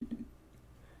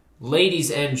Ladies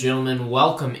and gentlemen,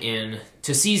 welcome in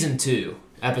to Season 2,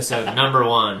 Episode number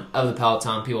 1 of the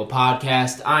Peloton People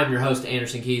Podcast. I'm your host,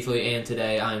 Anderson Keithley, and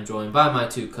today I am joined by my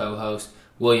two co-hosts,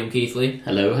 William Keithley.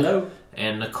 Hello, hello.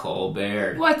 And Nicole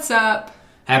Baird. What's up?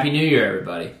 Happy New Year,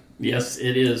 everybody. Yes,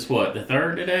 it is, the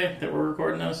third today that we're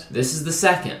recording this? This is the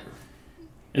second.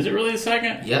 Is it really the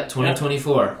second? Yep,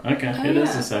 2024. Okay, it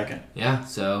is the second. Yeah,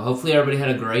 so hopefully everybody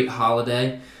had a great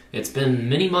holiday. It's been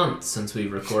many months since we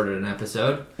recorded an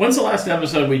episode. When's the last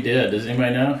episode we did? Does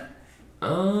anybody know?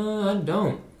 I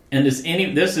don't. And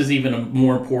this is even a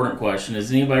more important question.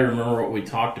 Does anybody remember what we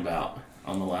talked about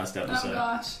on the last episode? Oh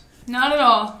gosh, not at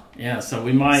all. Yeah, so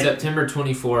we might... September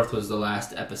 24th was the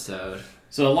last episode.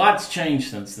 So a lot's changed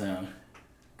since then,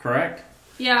 correct?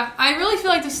 Yeah, I really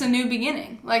feel like this is a new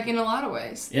beginning, like in a lot of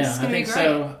ways. Yeah, I think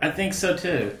so. I think so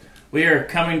too. We are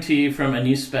coming to you from a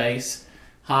new space,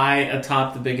 high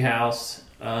atop the big house,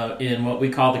 in what we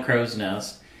call the Crow's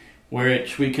Nest,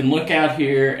 which we can look out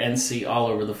here and see all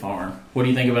over the farm. What do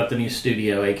you think about the new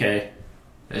studio, AK?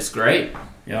 It's great.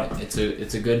 Yep.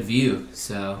 It's a good view.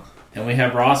 So, and we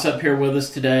have Ross up here with us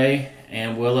today,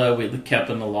 and Willow we kept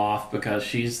in the loft because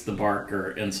she's the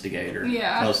barker instigator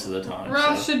most of the time.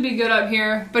 Ross should be good up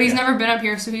here, but he's never been up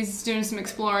here, so he's doing some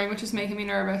exploring, which is making me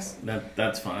nervous.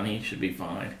 That's fine. He should be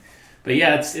fine. But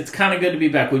yeah, it's kind of good to be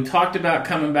back. We talked about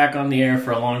coming back on the air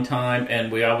for a long time,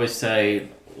 and we always say,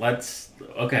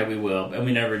 we will, and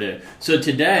we never do. So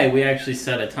today, we actually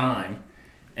set a time,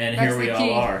 and here we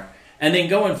all are. And then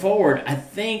going forward, I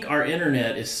think our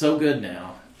internet is so good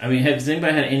now. I mean, has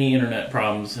anybody had any internet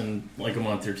problems in like a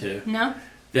month or two? No.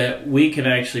 That we can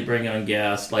actually bring on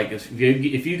guests. Like if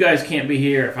you guys can't be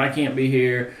here, if I can't be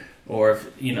here, or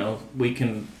if we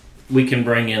can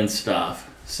bring in stuff.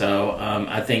 So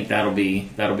I think that'll be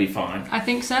fine. I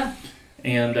think so.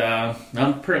 And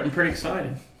I'm pretty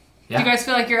excited. Yeah. Do you guys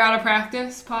feel like you're out of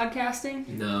practice podcasting?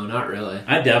 No, not really.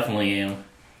 I definitely am.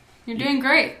 You're doing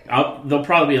great. There'll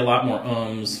probably be a lot more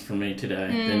ums for me today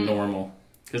than normal.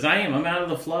 Because I'm out of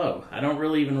the flow. I don't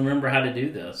really even remember how to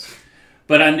do this.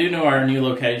 But I do know our new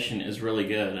location is really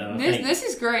good. This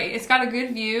is great. It's got a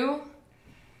good view.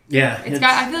 Yeah.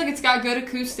 I feel like it's got good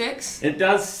acoustics. It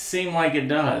does seem like it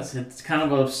does. It's kind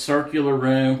of a circular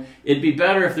room. It'd be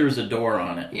better if there was a door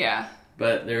on it. Yeah.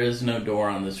 But there is no door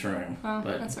on this room. Oh,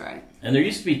 that's all right. And there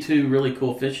used to be 2 really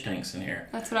cool fish tanks in here.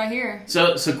 That's what I hear.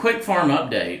 So quick farm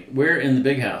update. We're in the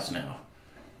big house now.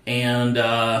 And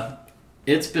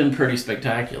it's been pretty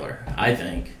spectacular, I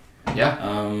think. Yeah.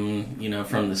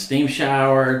 From the steam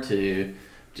shower to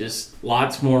just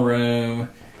lots more room.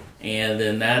 And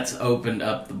then that's opened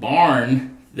up the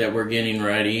barn that we're getting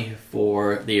ready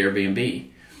for the Airbnb.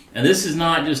 And this is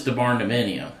not just a barn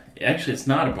dominium. Actually, it's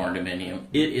not a barn dominium.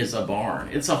 It is a barn.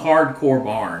 It's a hardcore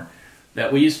barn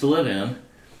that we used to live in.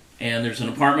 And there's an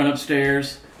apartment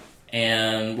upstairs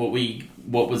and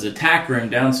what was a tack room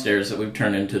downstairs that we've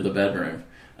turned into the bedroom,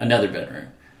 another bedroom.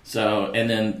 So, and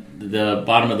then the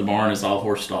bottom of the barn is all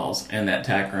horse stalls and that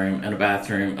tack room and a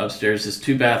bathroom. Upstairs is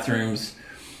 2 bathrooms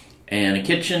and a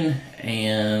kitchen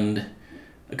and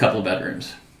a couple of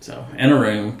bedrooms. So, and a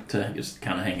room to just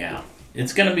kind of hang out.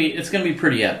 It's gonna be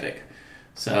pretty epic.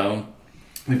 So,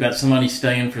 we've got somebody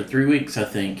staying for 3 weeks, I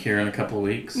think, here in a couple of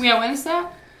weeks. Yeah, when is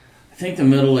that? I think the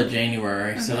middle of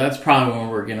January. Okay. So that's probably when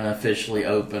we're gonna officially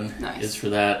open. Nice. Is for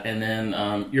that. And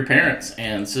then your parents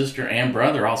and sister and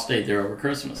brother all stayed there over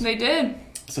Christmas. They did.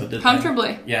 So did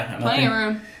comfortably. Yeah, plenty of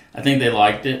room. I think they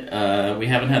liked it. We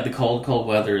haven't had the cold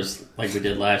weathers like we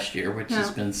did last year, which has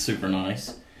been super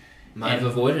nice. Might have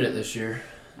avoided it this year.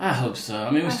 I hope so.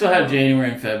 I mean, we still have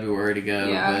January and February to go,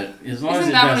 but as long as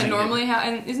it doesn't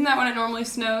isn't that when it normally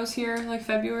snows here, like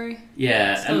February?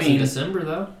 Yeah, it snows in December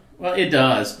though. Well, it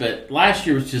does, but last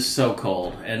year was just so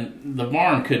cold, and the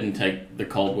barn couldn't take the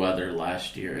cold weather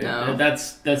last year. No.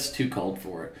 That's too cold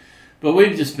for it. But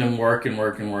we've just been working,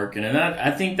 and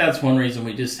I think that's one reason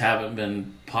we just haven't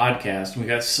been podcasting. We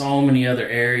got so many other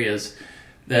areas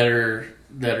that are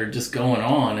just going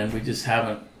on, and we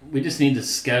just need to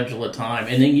schedule a time.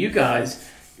 And then you guys,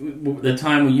 the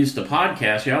time we used to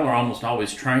podcast, y'all are almost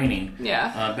always training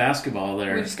basketball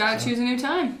there. We just got to choose a new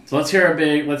time. So let's hear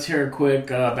a quick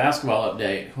basketball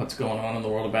update. What's going on in the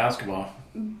world of basketball?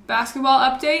 Basketball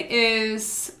update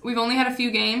is we've only had a few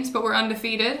games, but we're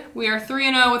undefeated. We are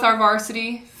 3-0 with our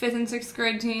varsity 5th and 6th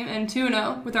grade team, and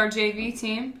 2-0 with our JV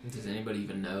team. Does anybody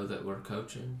even know that we're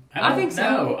coaching? I think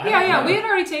so. Yeah. We had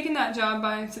already taken that job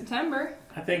by September.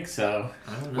 I think so.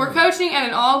 I don't know. We're coaching at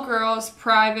an all-girls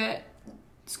private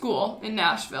school in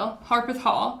Nashville, Harpeth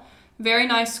Hall. Very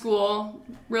nice school,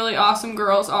 really awesome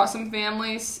girls, awesome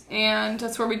families, and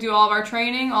that's where we do all of our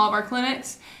training, all of our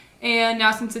clinics. And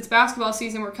now since it's basketball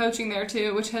season, we're coaching there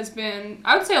too, which has been,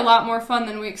 I would say, a lot more fun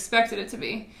than we expected it to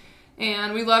be.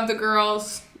 And we love the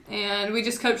girls, and we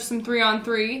just coached some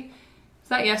 3-on-3. Was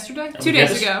that yesterday? 2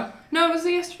 days ago. No, was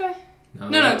it yesterday?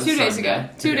 No, 2 days ago.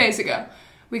 2 days ago.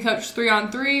 We coached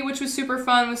 3-on-3, which was super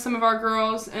fun with some of our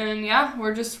girls. And yeah,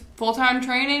 we're just full-time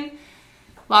training.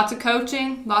 Lots of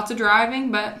coaching, lots of driving,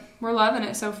 but we're loving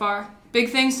it so far.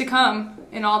 Big things to come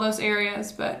in all those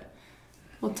areas, but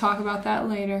we'll talk about that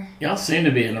later. Y'all seem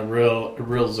to be in a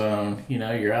real zone. You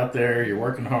know, you're out there, you're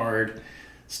working hard.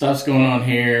 Stuff's going on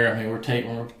here. I mean,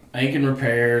 we're making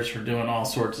repairs. We're doing all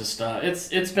sorts of stuff.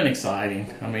 It's been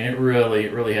exciting. I mean, it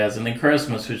really has. And then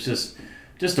Christmas was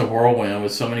just a whirlwind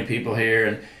with so many people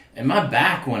here. And my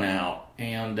back went out,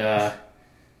 and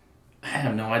I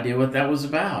have no idea what that was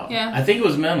about. Yeah. I think it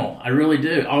was mental. I really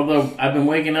do. Although I've been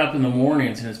waking up in the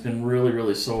mornings and it's been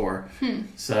really sore.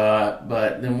 So,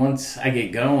 but then once I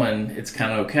get going, it's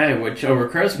kind of okay. Which over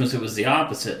Christmas it was the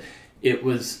opposite. It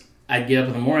was I'd get up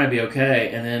in the morning, I'd be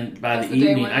okay, and then by the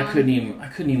evening I couldn't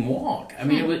even walk. I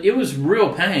mean, it was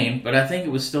real pain, but I think it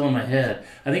was still in my head.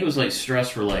 I think it was like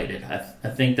stress related. I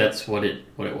think that's what it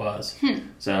was.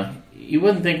 So you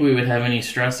wouldn't think we would have any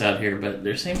stress out here, but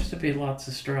there seems to be lots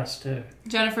of stress too.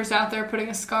 Jennifer's out there putting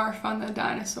a scarf on the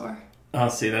dinosaur. Oh,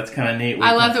 see, that's kind of neat.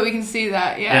 I love that we can see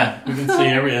that. Yeah, we can see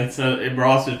everything. So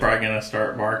Ross is probably going to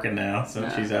start barking now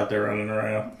since she's out there running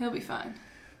around. He'll be fine.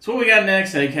 So what we got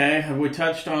next, AK? Have we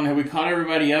caught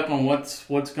everybody up on what's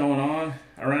going on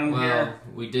around here? Well,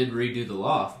 we did redo the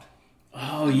loft.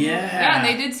 Oh, yeah. Yeah, and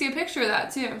they did see a picture of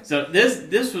that, too. So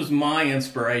this was my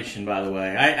inspiration, by the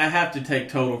way. I have to take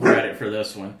total credit for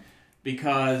this one.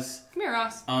 Because... Come here,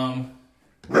 Ross.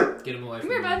 Get him away from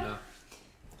the the window. window.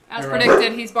 As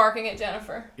predicted, he's barking at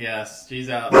Jennifer. Yes,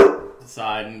 she's out the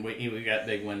side, and we got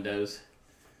big windows.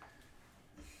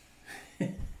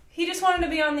 He just wanted to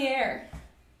be on the air.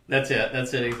 That's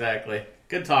it exactly.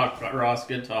 Good talk, Ross,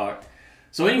 good talk.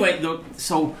 So anyway,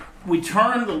 so we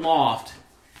turned the loft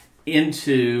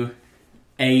into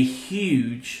a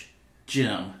huge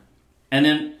gym. And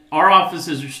then our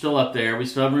offices are still up there. We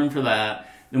still have room for that.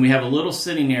 Then we have a little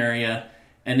sitting area.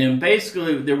 And then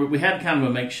basically, we had kind of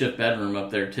a makeshift bedroom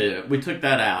up there too. We took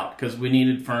that out because we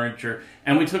needed furniture.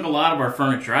 And we took a lot of our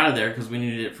furniture out of there because we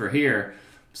needed it for here.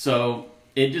 So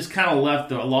it just kind of left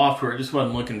the loft where it just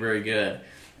wasn't looking very good.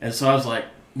 And so I was like,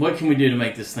 what can we do to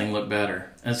make this thing look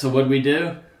better? And so what did we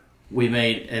do? We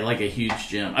made a huge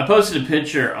gym. I posted a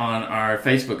picture on our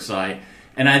Facebook site,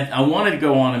 and I wanted to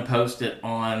go on and post it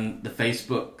on the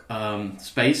Facebook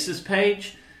Spaces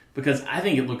page because I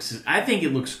think it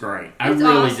looks great. I really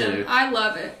awesome. do. I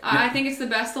love it. I think it's the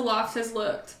best the loft has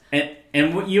looked.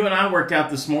 And what you and I worked out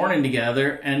this morning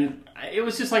together, and it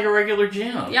was just like a regular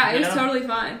gym. Yeah, it was totally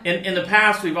fine. In the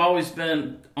past, we've always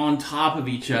been on top of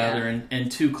each other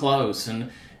and too close,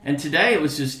 and today it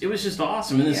was just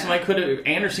awesome. And then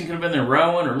Anderson could have been there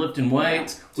rowing or lifting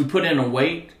weights. We put in a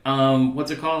weight,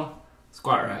 what's it called?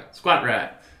 Squat rack. Squat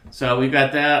rack. So we've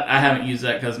got that. I haven't used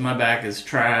that because my back is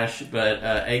trash, but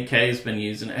AK's been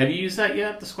using it. Have you used that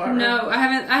yet, the squat rack? No, I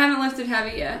haven't lifted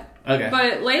heavy yet. Okay.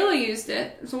 But Layla used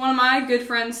it. So one of my good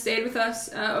friends stayed with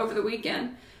us over the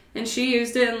weekend. And she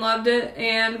used it and loved it,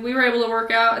 and we were able to work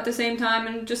out at the same time,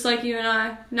 and just like you and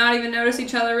I, not even notice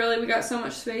each other, really. We got so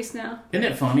much space now. Isn't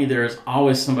it funny? There's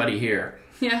always somebody here.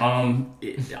 Yeah.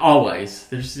 Always.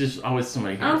 There's just always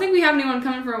somebody here. I don't think we have anyone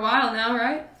coming for a while now,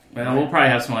 right? Well, we'll probably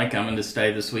have somebody coming to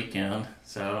stay this weekend.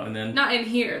 So, and then... Not in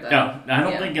here, though. No, I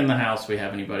don't think in the house we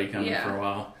have anybody coming for a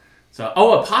while. So,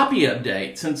 a Poppy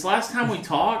update. Since last time we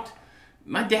talked,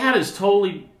 my dad is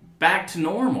totally back to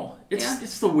normal.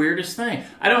 It's the weirdest thing.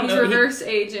 I don't know. He's reverse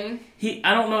aging.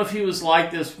 I don't know if he was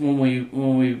like this when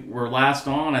we were last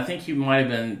on. I think he might have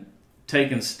been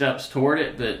taking steps toward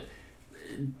it, but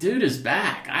dude is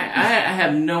back. I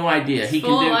have no idea. He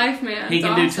full can do life, man. He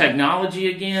can do technology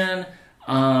again.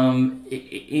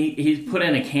 He's put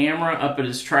in a camera up at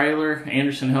his trailer.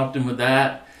 Anderson helped him with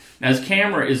that. Now his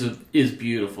camera is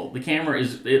beautiful. The camera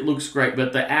it looks great,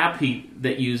 but the app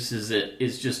that uses it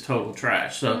is just total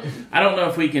trash. So I don't know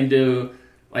if we can do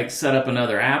set up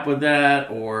another app with that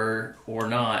or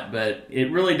not, but it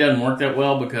really doesn't work that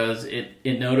well because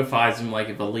it notifies him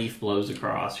if a leaf blows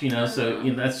across, so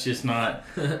that's just not.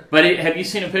 But have you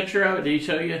seen a picture of it? Did he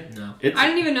show you? No. I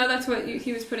didn't even know that's what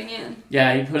he was putting in.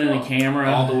 Yeah, he put in a camera.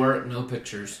 All the work, no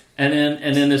pictures. And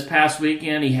then this past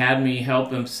weekend, he had me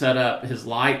help him set up his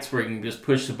lights where he can just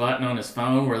push the button on his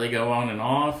phone where they go on and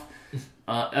off.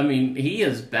 I mean, he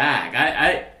is back.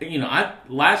 I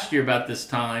last year about this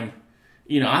time,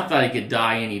 I thought he could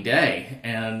die any day,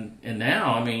 and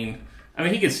now, I mean,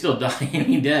 he could still die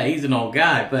any day. He's an old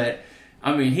guy, but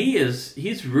I mean,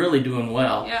 he's really doing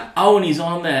well. Yeah. Oh, and he's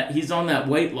on that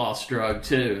weight loss drug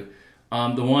too.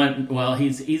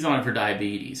 He's on it for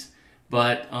diabetes,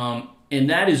 but and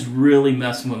that is really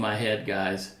messing with my head,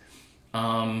 guys.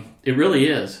 It really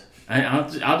is.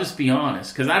 I'll just be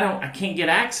honest, because I can't get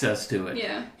access to it.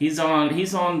 Yeah. He's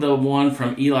on the one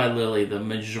from Eli Lilly, the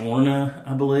Majorna,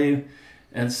 I believe,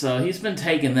 and so he's been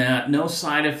taking that, no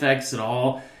side effects at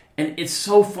all. And it's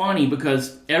so funny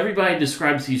because everybody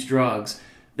describes these drugs.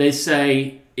 They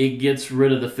say it gets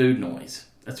rid of the food noise.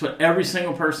 That's what every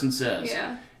single person says.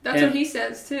 Yeah, that's what he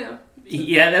says too.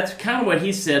 Yeah, that's kind of what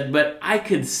he said, but I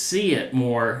could see it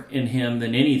more in him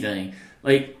than anything.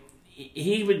 Like,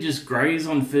 he would just graze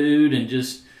on food and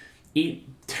just eat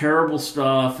terrible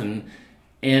stuff, and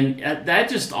that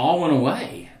just all went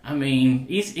away. I mean,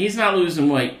 he's not losing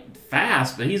weight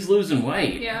fast, but he's losing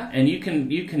weight. Yeah. And you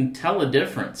can tell a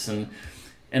difference, and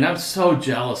I'm so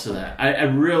jealous of that. I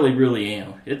really, really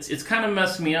am. It's kind of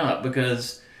messed me up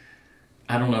because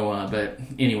I don't know why, but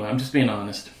anyway, I'm just being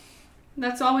honest.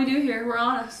 That's all we do here. We're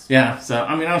honest. Yeah. So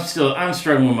I mean, I'm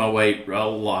struggling with my weight a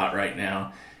lot right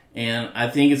now, and I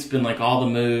think it's been like all the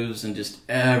moves and just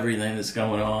everything that's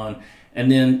going on, and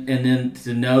then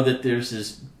to know that there's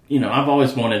this. I've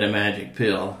always wanted a magic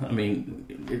pill. I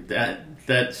mean,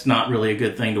 that's not really a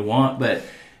good thing to want,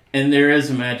 and there is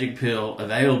a magic pill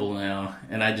available now,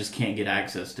 and I just can't get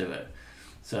access to it.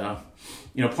 So,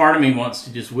 part of me wants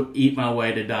to just eat my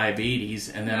way to diabetes,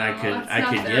 and then I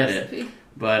could get it.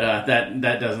 But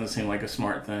that doesn't seem like a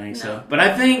smart thing. No. So, but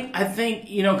I think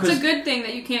because it's a good thing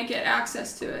that you can't get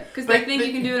access to it because they think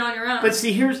you can do it on your own. But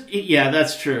see,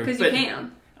 that's true. Because you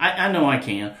can. I know I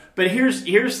can. But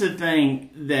here's the thing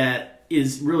that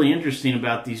is really interesting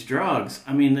about these drugs.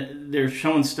 I mean, they're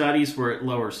showing studies where it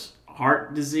lowers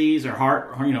heart disease or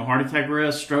heart attack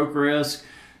risk, stroke risk,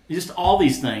 just all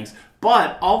these things.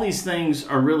 But all these things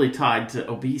are really tied to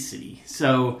obesity.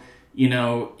 So,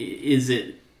 is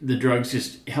it the drugs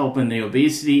just helping the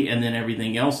obesity and then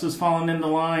everything else is falling into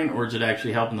line, or is it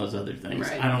actually helping those other things?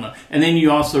 Right. I don't know. And then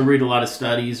you also read a lot of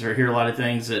studies or hear a lot of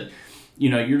things that,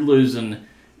 you're losing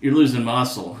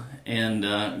muscle. And,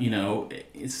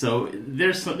 so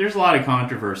there's a lot of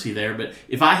controversy there. But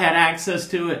if I had access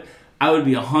to it, I would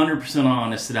be 100%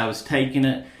 honest that I was taking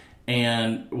it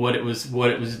and what it was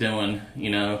doing,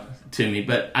 to me.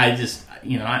 But I just,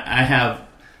 I have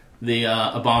the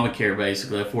Obamacare,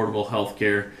 basically, affordable health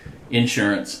care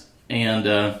insurance. And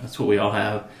that's what we all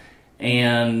have.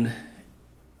 And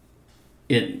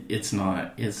it's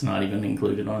not even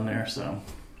included on there. So,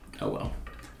 oh well.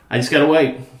 I just got to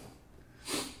wait.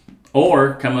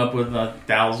 Or come up with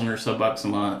 $1,000 or so a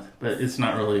month, but it's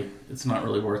not really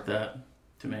worth that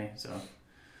to me. So,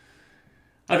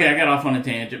 okay, I got off on a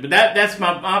tangent, but that's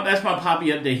my Poppy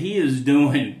update. He is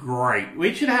doing great.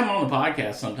 We should have him on the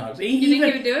podcast sometimes. You think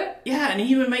he would do it? Yeah, and he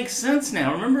even makes sense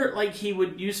now. Remember, like he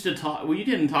used to talk. Well, you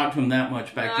didn't talk to him that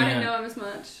much back then. I didn't know him as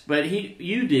much. But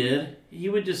you did. He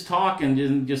would just talk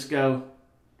and just go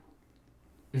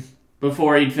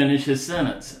before he'd finish his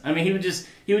sentence. I mean, he would just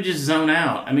zone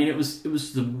out. I mean, it was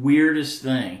the weirdest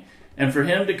thing. And for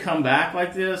him to come back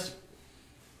like this,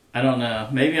 I don't know.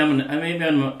 Maybe I'm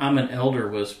an elder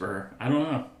whisperer. I don't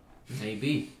know.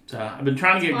 Maybe. So I've been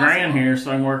trying to get Gran here so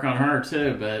I can work on her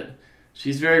too, but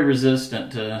she's very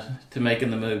resistant to making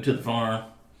the move to the farm.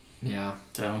 Yeah.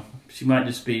 So she might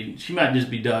just be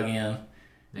dug in.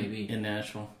 Maybe in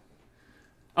Nashville.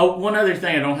 Oh, one other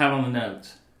thing I don't have on the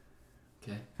notes.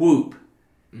 Okay. Whoop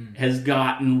has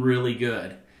gotten really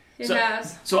good. It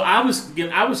has. So I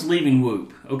was leaving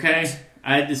Whoop, okay?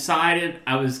 I had decided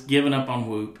I was giving up on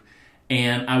Whoop,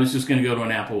 and I was just going to go to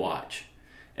an Apple Watch.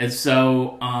 And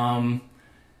so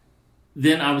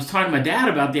then I was talking to my dad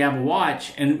about the Apple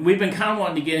Watch, and we've been kind of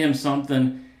wanting to get him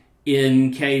something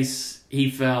in case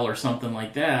he fell or something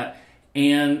like that.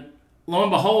 And lo and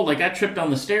behold, I tripped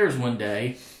on the stairs one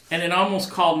day, and it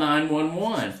almost called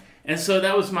 911. And so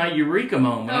that was my eureka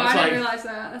moment. I didn't realize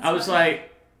that. That's I was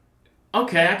like,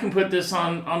 okay, I can put this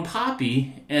on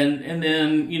Poppy, and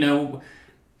then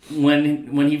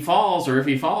when he falls or if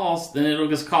he falls, then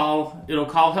it'll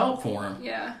call help for him.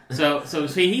 Yeah. So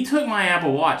see, he took my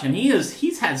Apple Watch, and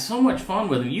he's had so much fun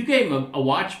with him. You gave him a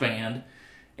watch band,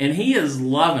 and he is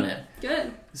loving it.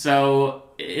 Good. So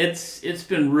it's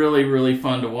been really, really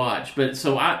fun to watch. But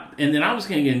then I was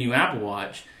going to get a new Apple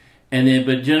Watch.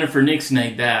 But Jennifer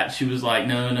nixnayed that. She was like,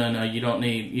 no, you don't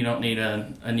need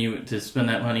a new to spend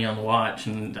that money on the watch.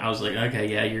 And I was like, okay,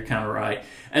 yeah, you're kind of right.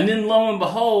 And then lo and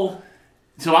behold,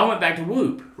 so I went back to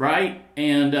Whoop, right?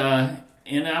 And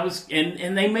I was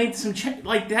and they made some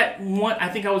like that one. I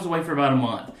think I was away for about a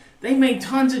month. They made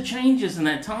tons of changes in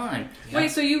that time. Yeah.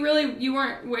 Wait, so you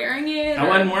weren't wearing it? I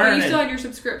wasn't wearing it. You still had your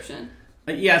subscription?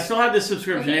 Yeah, I still have the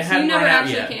subscription. Okay, It so hadn't you never run out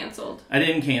actually yet. canceled? I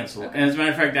didn't cancel. Okay. And as a matter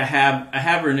of fact, I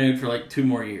have renewed for like 2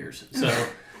 more years. So,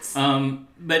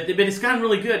 but it's gotten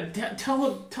really good. Tell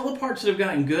the parts that have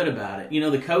gotten good about it.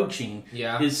 The coaching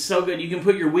is so good. You can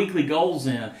put your weekly goals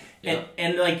in.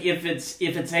 And like if it's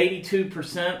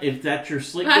 82%, if that's your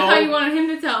sleep goal. I thought you wanted him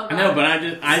to tell. I know,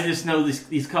 but I just know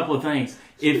these couple of things.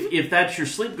 If that's your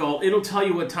sleep goal, it'll tell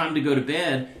you what time to go to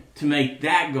bed to make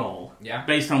that goal. Yeah.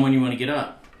 Based on when you want to get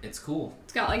up. It's cool.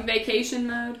 It's got like vacation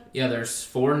mode. Yeah, there's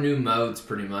 4 new modes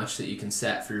pretty much that you can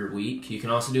set for your week. You can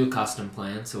also do a custom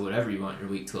plan, so whatever you want your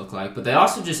week to look like. But they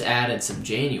also just added some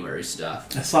January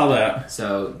stuff. I saw that.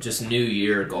 So just New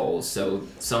Year goals. So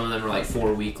some of them are like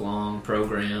 4-week-long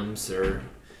programs, or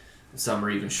some are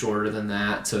even shorter than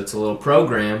that. So it's a little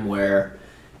program where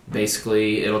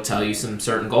basically it'll tell you some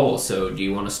certain goals. So do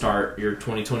you want to start your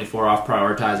 2024 off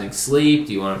prioritizing sleep?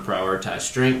 Do you want to prioritize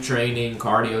strength training,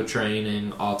 cardio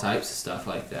training, all types of stuff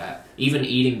like that? Even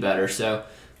eating better. So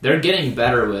they're getting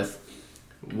better with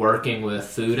working with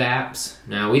food apps.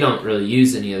 Now, we don't really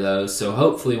use any of those, so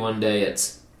hopefully one day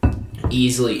it's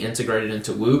easily integrated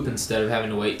into Whoop instead of having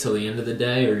to wait till the end of the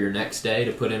day or your next day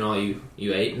to put in all you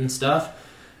ate and stuff.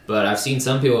 But I've seen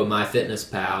some people with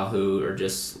MyFitnessPal who are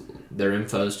just... their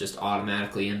info is just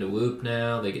automatically into Whoop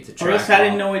now. They get to track. I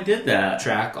didn't know it did that.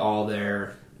 Track all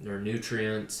their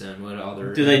nutrients and what all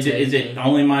their. Is it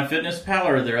only MyFitnessPal,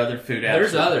 or are there other food apps?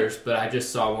 There's others, but I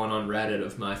just saw one on Reddit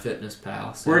of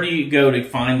MyFitnessPal. So. Where do you go to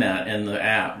find that in the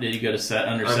app? Did you go to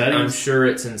settings? I'm sure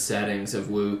it's in settings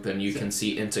of Whoop, and you can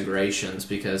see integrations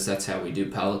because that's how we do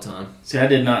Peloton. See, I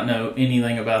did not know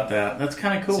anything about that. That's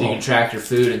kind of cool. So you can track your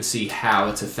food and see how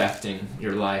it's affecting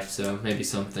your life. So maybe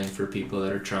something for people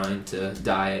that are trying to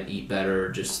diet, eat better, or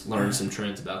just learn some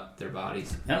trends about their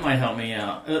bodies. That might help me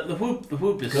out. The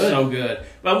Whoop is so good.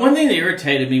 But one thing that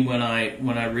irritated me when I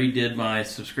redid my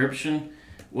subscription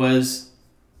was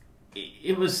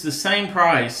it was the same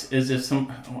price as if it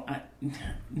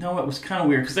was kind of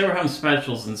weird because they were having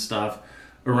specials and stuff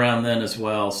around then as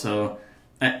well. So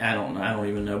I don't know. I don't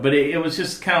even know. But it was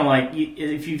just kind of like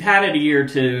if you've had it a year or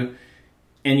two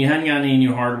and you hadn't gotten any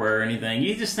new hardware or anything,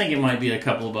 you just think it might be a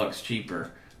couple of bucks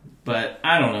cheaper. But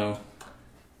I don't know.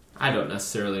 I don't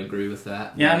necessarily agree with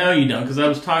that. Yeah, I know you don't, because I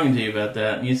was talking to you about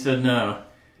that, and you said no.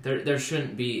 There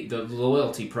shouldn't be. The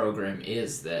loyalty program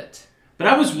is that. But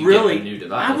I was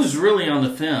I was really on the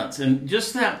fence, and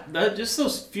just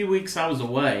those few weeks I was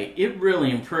away, it really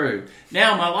improved.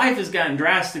 Now my life has gotten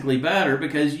drastically better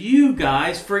because you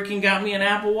guys freaking got me an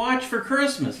Apple Watch for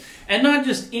Christmas, and not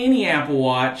just any Apple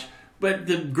Watch. But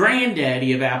the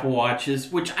granddaddy of Apple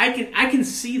Watches, which I can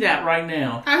see that right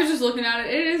now. I was just looking at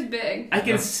it. It is big. I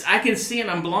can see it.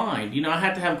 I'm blind. I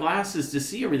have to have glasses to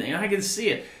see everything. I can see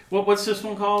it. What's this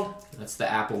one called? That's the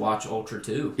Apple Watch Ultra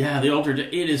 2. Yeah, the Ultra 2.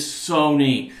 It is so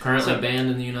neat. Currently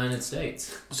banned in the United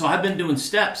States. So I've been doing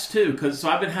steps too, so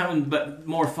I've been having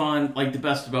more fun, like the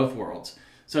best of both worlds.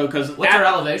 So what's your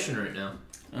elevation right now?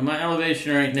 My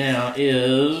elevation right now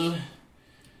is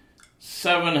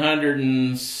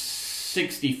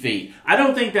 760 feet. I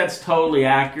don't think that's totally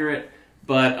accurate,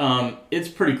 but it's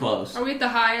pretty close. Are we at the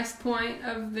highest point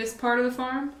of this part of the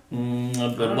farm?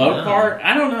 The low part?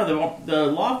 I don't know. The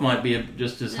loft might be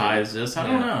just as high as this. I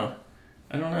don't know.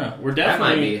 We're definitely... That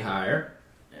might be higher.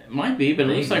 It might be, but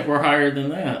it looks like we're higher than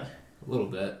that. A little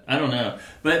bit. I don't know.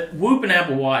 But Whoop and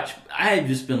Apple Watch, I have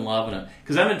just been loving them.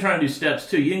 Because I've been trying to do steps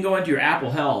too. You can go into your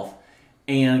Apple Health.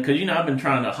 And because, I've been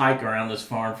trying to hike around this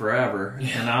farm forever.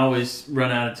 Yeah. And I always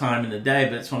run out of time in the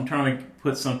day. So I'm trying to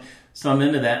put some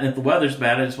into that. And if the weather's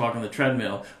bad, I just walk on the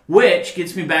treadmill. Which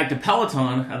gets me back to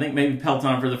Peloton. I think maybe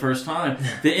Peloton for the first time.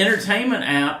 The entertainment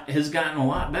app has gotten a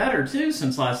lot better, too,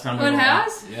 since last time we were on. It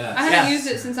has? Yeah. I haven't used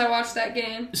it since I watched that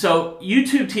game. So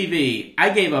YouTube TV,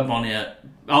 I gave up on it.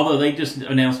 Although they just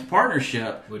announced a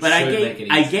partnership. But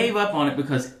I gave up on it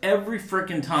because every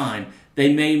freaking time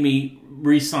they made me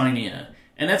re-sign in.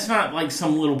 And that's not like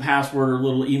some little password or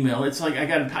little email. It's like I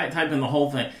got to type in the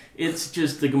whole thing. It's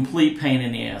just a complete pain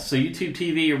in the ass. So YouTube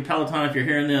TV or Peloton, if you're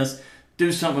hearing this,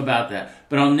 do something about that.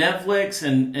 But on Netflix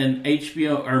and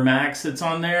HBO or Max that's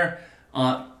on there,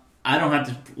 I don't have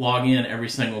to log in every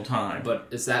single time. But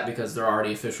is that because they're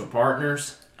already official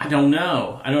partners? I don't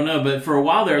know. But for a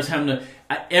while there, I was having to...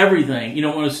 everything. When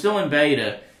I was still in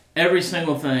beta, every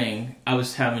single thing I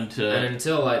was having to... And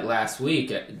until like last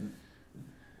week...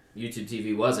 YouTube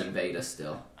TV was in beta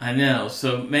still. I know,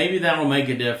 so maybe that'll make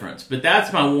a difference. But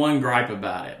that's my one gripe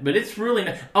about it. But it's really...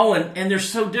 and they're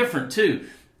so different, too.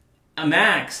 A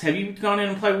Max, have you gone in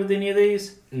and played with any of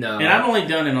these? No. And I've only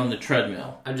done it on the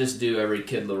treadmill. I just do every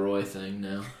Kid Leroy thing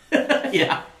now.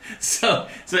 Yeah. So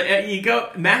you go,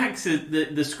 Max,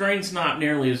 the screen's not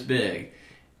nearly as big.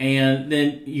 And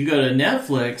then you go to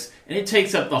Netflix, and it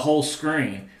takes up the whole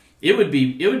screen. It would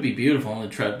be beautiful on the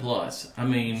Tread Plus. I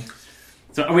mean,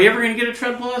 so are we ever going to get a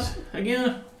Tread Plus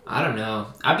again? I don't know.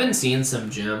 I've been seeing some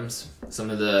gyms, some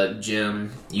of the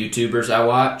gym YouTubers I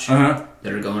watch Uh-huh.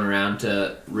 that are going around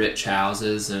to rich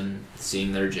houses and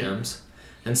seeing their gyms.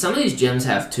 And some of these gyms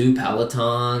have 2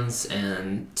 Pelotons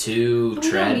and 2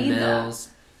 treadmills.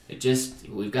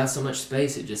 We've got so much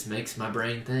space, it just makes my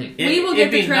brain think. We will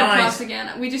get the Tread Plus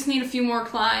again. We just need a few more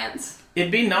clients.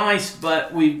 It'd be nice,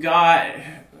 but we've got,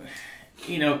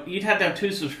 you'd have to have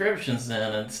 2 subscriptions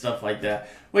then and stuff like that.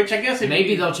 Which I guess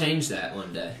maybe they'll change that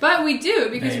one day. But we do,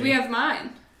 because we have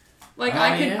mine. Like,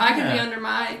 I could be under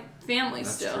my family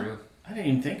That's still. True. I didn't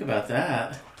even think about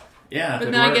that. Yeah.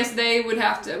 But then I guess we'd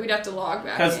have to log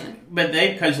back in.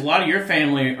 Because a lot of your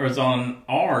family is on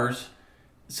ours,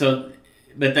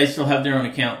 but they still have their own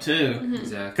account too. Mm-hmm.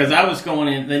 Exactly. Because I was going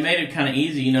in, they made it kind of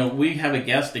easy. We have a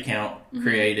guest account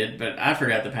created, but I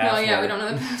forgot the password. Well, yeah, we don't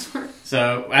know the password.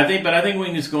 So I think we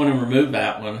can just go in and remove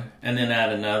that one, and then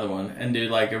add another one, and do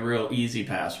like a real easy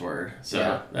password. So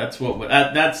yeah. that's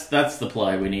that's the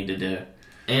play we need to do.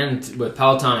 And with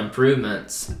Peloton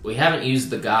improvements, we haven't used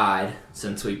the guide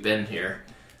since we've been here.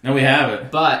 No, we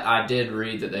haven't. But I did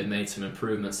read that they've made some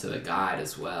improvements to the guide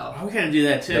as well. Oh, we got to do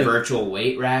that too. The virtual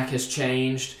weight rack has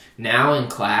changed. Now in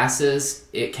classes,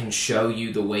 it can show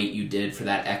you the weight you did for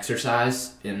that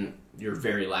exercise in your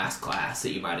very last class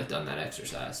that you might have done that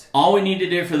exercise. All we need to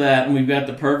do for that, and we've got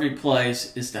the perfect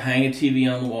place, is to hang a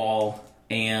TV on the wall.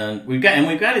 And we've got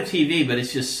a TV, but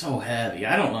it's just so heavy.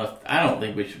 I don't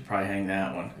think we should probably hang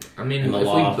that one. I mean, if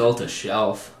we built a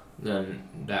shelf, then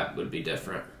that would be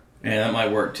different. Yeah, that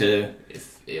might work too.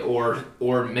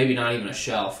 Or maybe not even a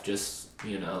shelf, just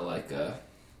like a.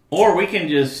 Or we can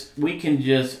just.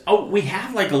 Oh, we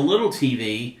have like a little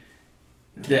TV.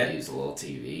 That use a little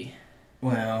TV.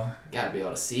 Well, you gotta be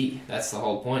able to see. That's the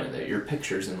whole point of it. Your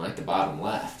picture's in like the bottom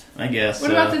left. I guess.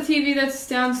 What about the TV that's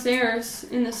downstairs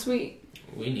in the suite?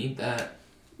 We need that.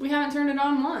 We haven't turned it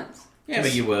on once. Yeah,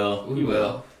 but you will. We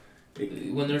will.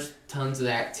 When there's tons of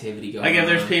activity going on. Like if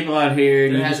there's people out here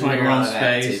and there you just want your own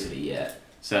space. Activity yet.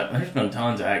 So there's been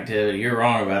tons of activity. You're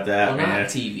wrong about that, well, man. Not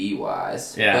TV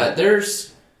wise. Yeah. But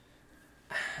there's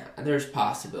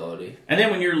possibility. And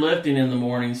then when you're lifting in the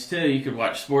mornings too, you could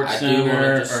watch Sports I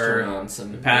Center turn on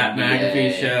some the Pat NBA,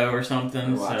 McAfee show or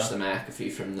something. Or watch the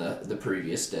McAfee from the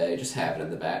previous day. Just have it in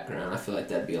the background. I feel like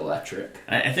that'd be electric.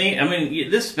 I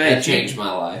mean, this space It changed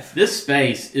my life. This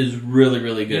space is really,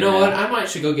 really good. You know what? I might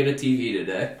should go get a TV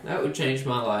today. That would change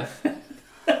my life.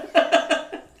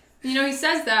 He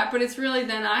says that, but it's really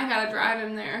then I gotta drive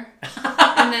him there,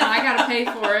 and then I gotta pay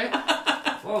for it.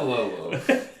 Whoa.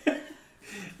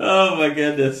 Oh my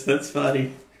goodness, that's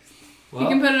funny. Well, you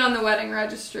can put it on the wedding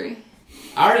registry.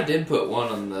 I already did put one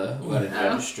on the wedding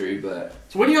registry, but...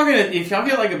 So what are y'all gonna... If y'all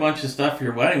get like a bunch of stuff for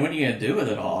your wedding, what are you gonna do with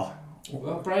it all?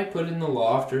 Well, probably put it in the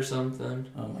loft or something.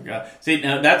 Oh my god. See,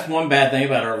 now that's one bad thing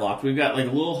about our loft. We've got like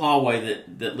a little hallway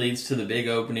that leads to the big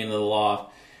opening of the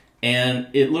loft. And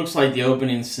it looks like the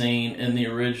opening scene in the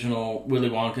original Willy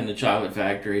Wonka and the Chocolate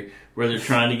Factory, where they're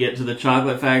trying to get to the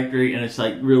chocolate factory and it's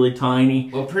like really tiny.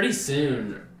 Well, pretty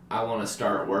soon I want to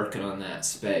start working on that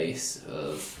space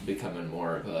of becoming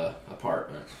more of a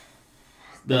apartment.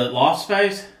 The loft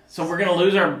space? So we're going to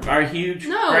lose our huge,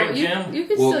 great gym? You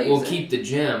can still use it. We'll keep the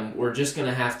gym. We're just going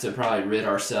to have to probably rid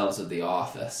ourselves of the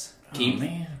office. Keep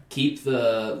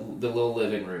the little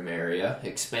living room area,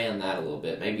 expand that a little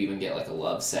bit, maybe even get like a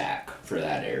love sack for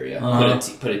that area.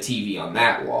 Put a TV on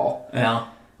that wall. Yeah.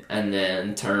 And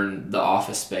then turn the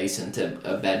office space into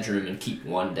a bedroom and keep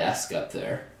one desk up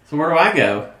there. So where do I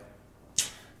go?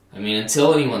 I mean,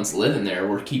 until anyone's living there,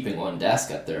 we're keeping one desk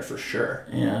up there for sure.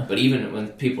 Yeah. But even when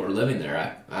people are living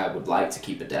there, I would like to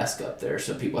keep a desk up there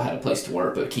so people had a place to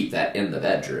work, but keep that in the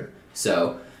bedroom.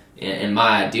 So in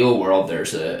my ideal world,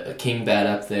 there's a king bed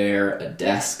up there, a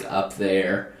desk up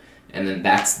there, and then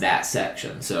that's that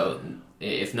section. So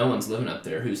if no one's living up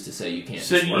there, who's to say you can't?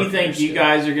 So do you think you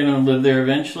guys are going to live there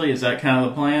eventually? Is that kind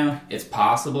of the plan? It's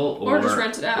possible, or just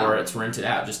rent it out, or it's rented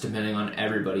out, just depending on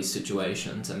everybody's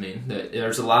situations. I mean,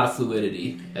 there's a lot of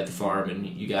fluidity at the farm, and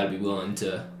you got to be willing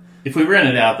to. If we rent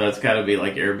it out, that's got to be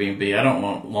like Airbnb. I don't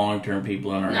want long-term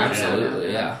people in our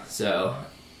Absolutely, yeah. So,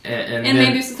 and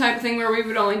maybe it's the type of thing where we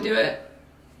would only do it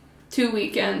 2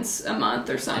 weekends a month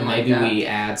or something And maybe like that. we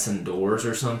add some doors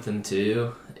or something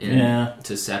too.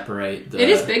 To separate It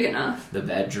is big enough. The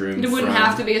bedroom. It wouldn't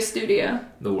have to be a studio.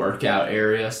 The workout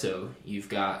area, so you've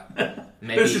got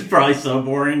maybe. This is probably so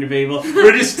boring to people.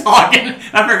 We're just talking.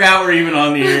 I forgot we're even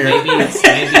on the air.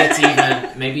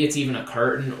 Maybe it's even a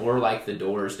curtain, or like the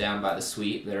doors down by the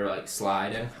suite that are like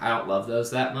sliding. I don't love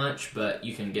those that much, but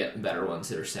you can get better ones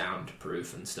that are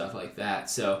soundproof and stuff like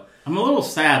that. So I'm a little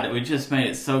sad that we just made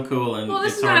it so cool and well,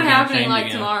 this it's is not already gonna happening change like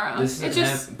again.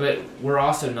 tomorrow. But we're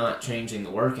also not changing the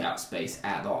workout space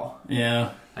at all.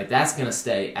 Yeah. Like that's gonna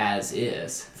stay as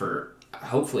is for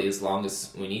hopefully as long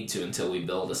as we need to until we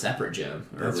build a separate gym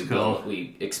or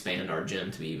we expand our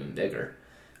gym to be even bigger.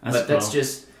 That's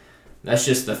just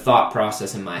the thought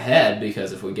process in my head,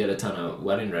 because if we get a ton of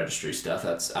wedding registry stuff,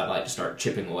 I'd like to start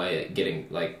chipping away at getting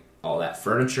like all that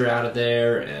furniture out of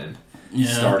there and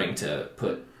starting to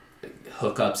put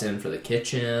hookups in for the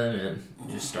kitchen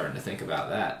and just starting to think about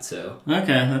that. So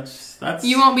okay, that's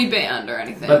you won't be banned or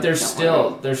anything. but there's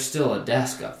still a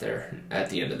desk up there at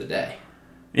the end of the day.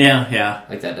 Yeah.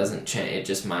 Like that doesn't change. It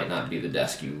just might not be the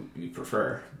desk you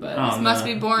prefer. But This must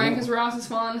be boring because Ross is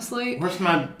falling asleep. Where's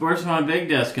my big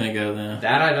desk gonna go then?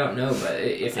 that I don't know. But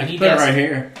if I any can put desk, it right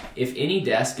here. if any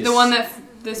desk is The one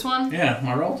this one? Yeah,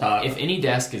 my roll top. if any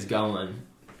desk is going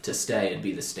to stay, it'd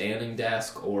be the standing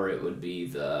desk, or it would be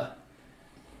the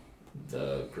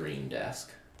green desk.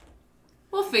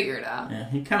 We'll figure it out. Yeah,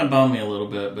 he kind of bummed me a little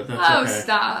bit, but that's okay.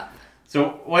 Stop.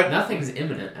 So what? Nothing's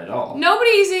imminent at all.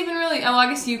 Nobody's even really... Oh, I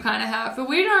guess you kind of have. But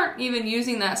we aren't even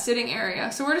using that sitting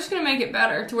area. So we're just going to make it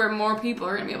better to where more people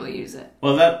are going to be able to use it.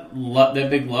 Well, that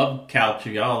big love couch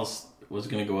of y'all's was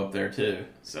going to go up there too.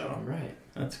 So Right.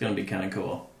 that's going to be kind of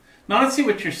cool. Now let's see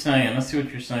what you're saying. Because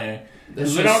we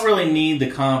That's don't really need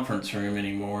the conference room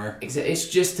anymore. It's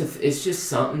just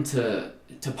something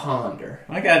to ponder.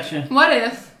 I got you. What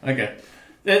if? Okay.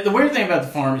 The weird thing about the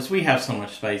farm is we have so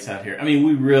much space out here. I mean,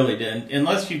 we really didn't.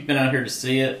 Unless you've been out here to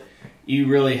see it, you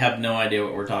really have no idea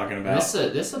what we're talking about. This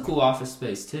is a cool office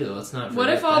space too. Let's not forget What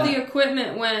if all that. the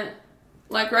equipment went...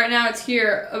 Like right now it's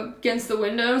here against the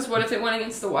windows. What if it went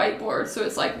against the whiteboard? So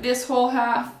it's like this whole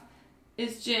half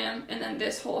is gym and then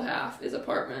this whole half is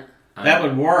apartment. That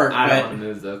would work. I don't want to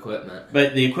move the equipment.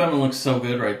 But the equipment looks so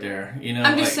good right there. You know,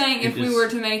 I'm just saying if we were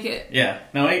to make it... Yeah.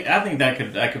 No, I think that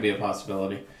could be a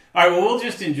possibility. All right, well, we'll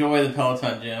just enjoy the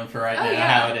Peloton gym for right now,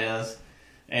 how it is.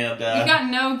 And you got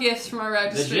no gifts from our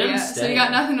registry yet, so you got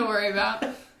nothing to worry about.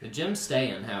 The gym's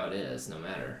staying how it is, no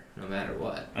matter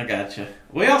what. I gotcha.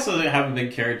 We also have a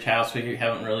big carriage house we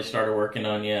haven't really started working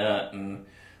on yet, and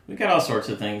we got all sorts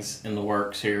of things in the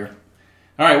works here.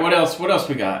 All right, what else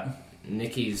we got?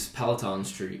 Nikki's Peloton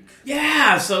streak.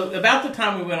 Yeah, so about the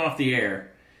time we went off the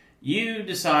air, you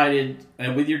decided,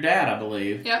 with your dad, I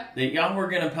believe, Yep. that y'all were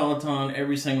going to Peloton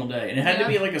every single day. And it had to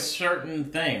be like a certain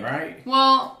thing, right?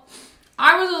 Well,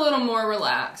 I was a little more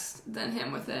relaxed than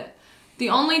him with it. The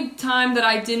only time that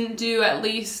I didn't do at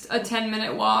least a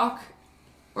 10-minute walk,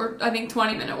 or I think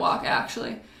 20-minute walk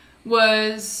actually,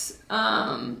 was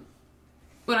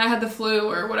when I had the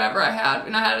flu or whatever I had,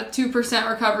 and I had a 2%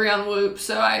 recovery on Whoop,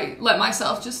 so I let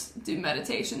myself just do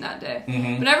meditation that day.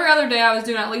 Mm-hmm. But every other day I was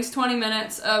doing at least 20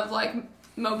 minutes of like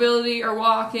mobility or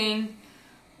walking,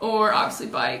 or obviously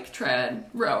bike, tread,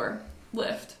 rower,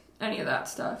 lift, any of that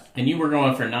stuff. And you were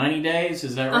going for 90 days,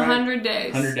 is that right? 100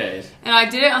 days. 100 days. And I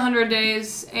did it 100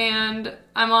 days, and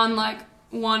I'm on like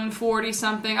 140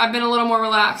 something. I've been a little more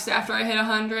relaxed after I hit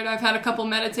 100. I've had a couple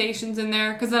meditations in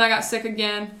there, because then I got sick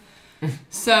again.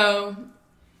 So,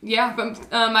 yeah,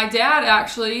 but my dad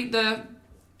actually,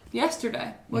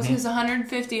 yesterday was his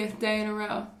 150th day in a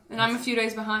row, and I'm a few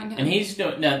days behind him. And he's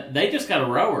doing, now, they just got a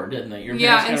rower, didn't they? Your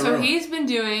yeah, parents and got a so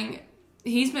rower.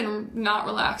 he's been not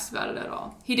relaxed about it at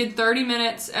all. He did 30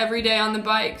 minutes every day on the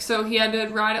bike, so he had to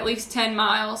ride at least 10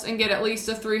 miles and get at least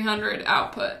a 300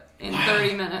 output in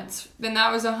 30 minutes. Then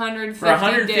that was 150 For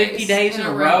 150 days in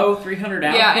a row, 300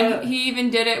 output? Yeah, and he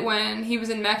even did it when he was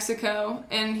in Mexico,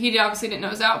 and he obviously didn't know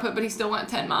his output, but he still went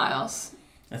 10 miles.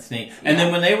 That's neat. And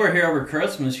then when they were here over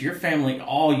Christmas, your family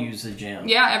all used the gym.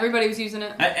 Yeah, everybody was using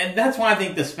it. And that's why I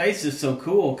think the space is so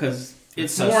cool, because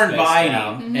it's so more spaced inviting,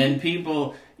 out. and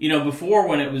people, before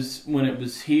when it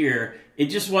was here, it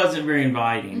just wasn't very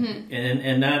inviting,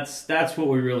 and that's what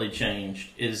we really changed.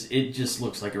 Is it just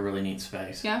looks like a really neat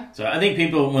space. Yeah. So I think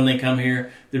people, when they come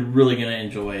here, they're really going to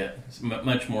enjoy it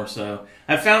much more so.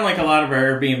 I found like a lot of our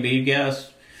Airbnb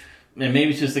guests, and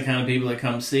maybe it's just the kind of people that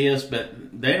come see us, but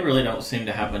they really don't seem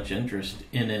to have much interest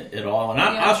in it at all. And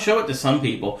I'll show it to some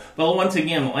people, but once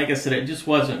again, like I said, it just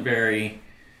wasn't very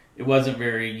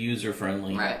user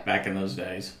friendly back in those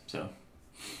days. So.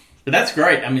 But that's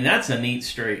great. I mean, that's a neat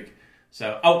streak.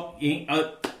 So,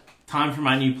 time for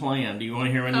my new plan. Do you want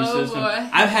to hear my new system? Boy.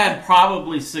 I've had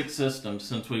probably 6 systems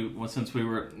since since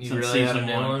season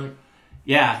 1.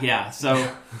 Yeah. So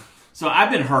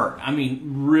I've been hurt. I mean,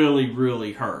 really,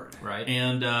 really hurt. Right.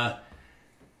 And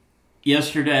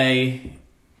yesterday,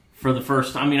 for the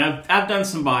first time, I mean, I've done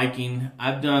some biking,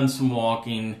 I've done some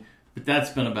walking, but that's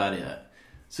been about it.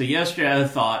 So yesterday I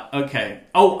thought, okay.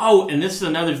 And this is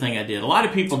another thing I did. A lot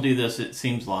of people do this, it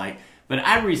seems like. But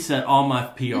I reset all my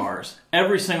PRs,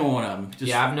 every single one of them.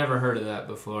 Yeah, I've never heard of that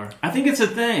before. I think it's a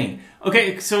thing.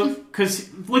 Okay, so because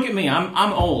look at me,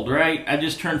 I'm old, right? I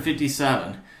just turned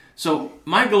 57, so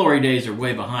my glory days are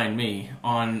way behind me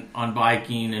on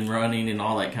biking and running and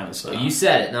all that kind of stuff. Well, you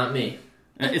said it, not me.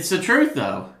 It's the truth,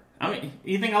 though. I mean,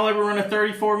 you think I'll ever run a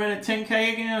 34-minute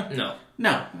 10K again?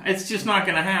 No, it's just not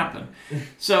going to happen.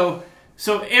 So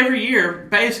every year,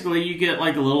 basically, you get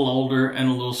like a little older and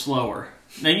a little slower.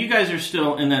 Now, you guys are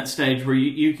still in that stage where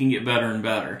you can get better and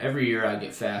better. Every year I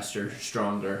get faster,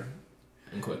 stronger,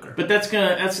 and quicker. But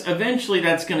eventually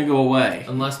that's gonna go away.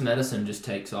 Unless medicine just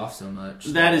takes off so much.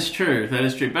 That is true.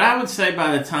 But I would say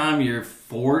by the time you're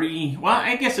 40, well,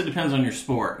 I guess it depends on your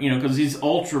sport. Because these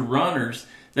ultra runners,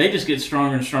 they just get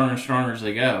stronger and stronger and stronger as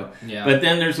they go. Yeah. But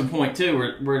then there's a point too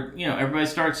where everybody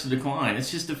starts to decline.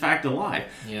 It's just a fact of life.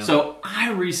 Yeah. So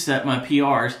I reset my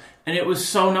PRs, and it was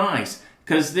so nice.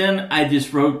 Because then I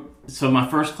just rode, so my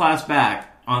first class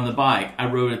back on the bike, I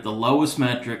rode at the lowest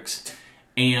metrics,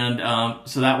 and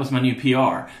so that was my new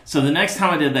PR. So the next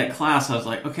time I did that class, I was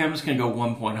like, okay, I'm just going to go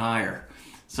 1 point higher.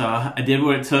 So I did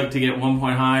what it took to get 1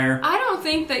 point higher. I don't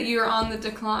think that you're on the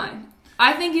decline.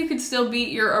 I think you could still beat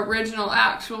your original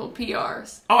actual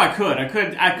PRs. Oh, I could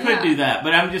do that,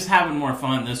 but I'm just having more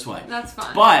fun this way. That's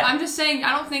fine. But I'm just saying,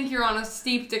 I don't think you're on a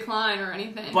steep decline or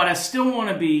anything. But I still want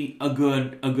to be a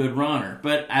good runner.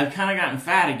 But I've kind of gotten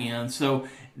fat again, so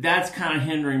that's kind of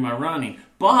hindering my running.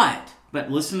 But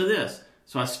listen to this.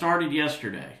 So I started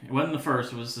yesterday. It wasn't the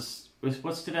first. It was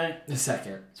what's today? The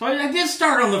second. So I did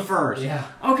start on the first. Yeah.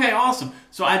 Okay, awesome.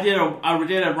 So I did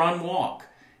a run walk.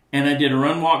 And I did a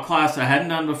run walk class I hadn't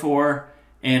done before,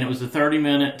 and it was a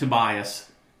 30-minute Tobias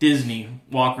Disney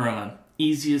walk run.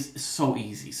 So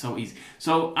easy.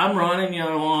 So I'm running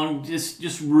along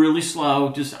just really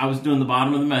slow. I was doing the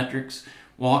bottom of the metrics,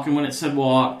 walking when it said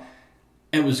walk.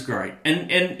 It was great.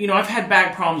 And I've had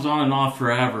back problems on and off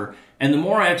forever, and the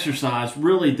more I exercise,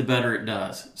 really the better it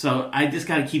does. So I just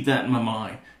got to keep that in my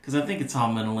mind because I think it's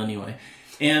all mental anyway.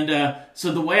 And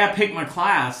so the way I picked my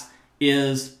class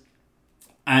is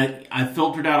I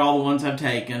filtered out all the ones I've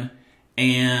taken,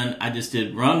 and I just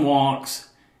did run walks.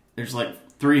 There's like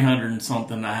 300 and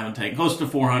something that I haven't taken, close to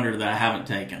 400 that I haven't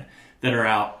taken that are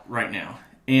out right now.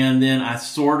 And then I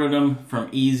sorted them from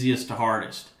easiest to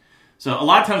hardest. So a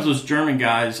lot of times those German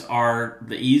guys are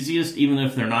the easiest, even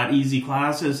if they're not easy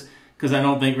classes, because I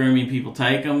don't think very many people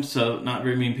take them, so not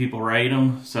very many people rate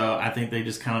them. So I think they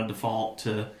just kind of default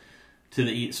to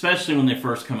the, especially when they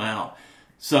first come out.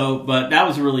 So, but that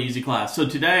was a really easy class. So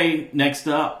today, next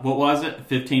up, what was it?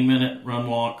 15-minute run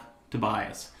walk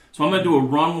Tobias. So I'm going to do a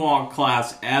run walk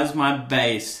class as my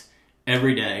base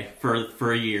every day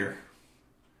for a year.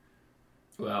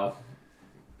 Well,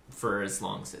 for as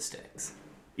long as it sticks.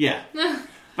 Yeah.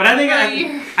 But I think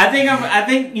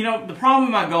the problem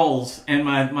with my goals and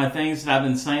my things that I've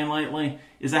been saying lately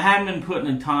is I haven't been putting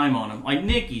in time on them. Like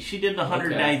Nikki, she did the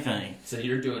 100-day thing. So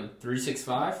you're doing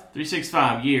 365?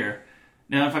 365 year.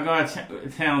 Now, if I go out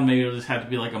of town, maybe it'll just have to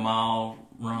be like a mile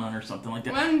run or something like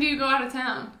that. When do you go out of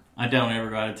town? I don't ever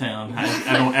go out of town.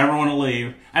 I don't ever want to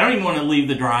leave. I don't even want to leave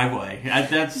the driveway.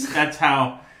 That's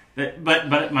how. But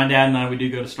my dad and I, we do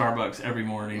go to Starbucks every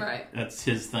morning. Right. That's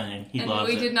his thing. He loves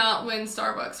it. And we did not win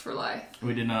Starbucks for life.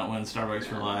 We did not win Starbucks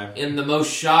for life. In the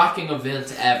most shocking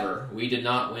event ever, we did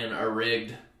not win a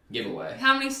rigged giveaway.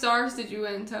 How many stars did you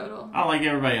win total? I like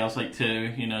everybody else, like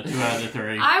 2. 2 out of the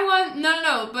 3. I won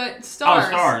no, but stars. Oh,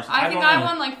 stars. I think I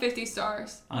won like 50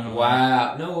 stars.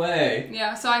 Wow, no way.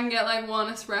 Yeah, so I can get like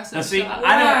 1 espresso. Now, see, shot.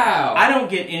 I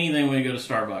don't get anything when we go to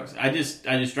Starbucks. I just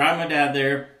drive my dad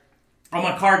there. Oh,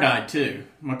 my car died too.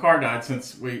 My car died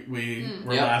since we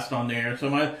were last on there. So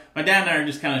my dad and I are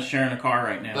just kind of sharing a car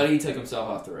right now. But he took himself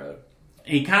off the road.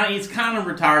 He's kind of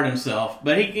retired himself,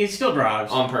 but he still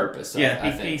drives on purpose. Yeah,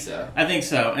 I think so. I think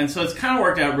so, and so it's kind of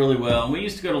worked out really well. And we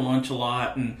used to go to lunch a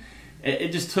lot, and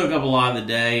it just took up a lot of the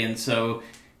day. And so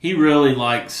he really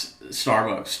likes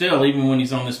Starbucks still, even when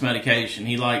he's on this medication.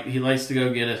 He likes to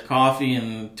go get a coffee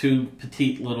and 2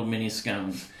 petite little mini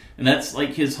scones. And that's like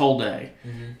his whole day.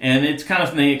 Mm-hmm. And it's kind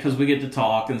of neat because we get to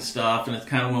talk and stuff, and it's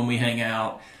kind of when we hang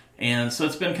out. And so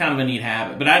it's been kind of a neat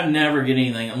habit. But I'd never get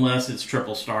anything unless it's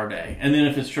triple star day. And then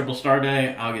if it's triple star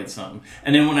day, I'll get something.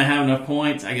 And then when I have enough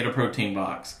points, I get a protein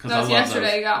box. That was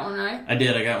yesterday you got one, right? I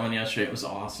did. I got one yesterday. It was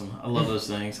awesome. I love those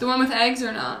things. The one with eggs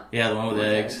or not? Yeah, the one with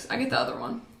eggs. I get the other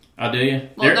one. Oh, do you?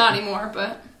 Well, not anymore,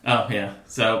 but... Oh, yeah.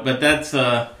 So, but that's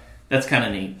kind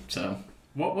of neat. So,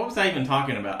 what was I even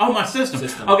talking about? Oh, my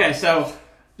system. Okay, so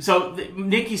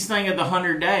Nikki's thing of the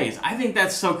 100 days. I think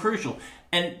that's so crucial.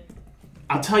 And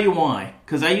I'll tell you why.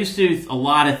 Because I used to do a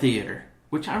lot of theater,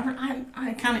 which I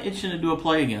kind of itching to do a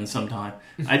play again sometime.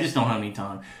 I just don't have any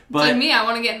time. But like me, I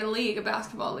want to get in a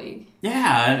basketball league.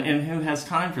 Yeah, and who has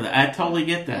time for that? I totally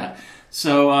get that.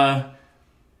 So,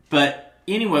 but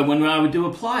anyway, when I would do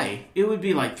a play, it would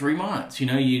be like 3 months. You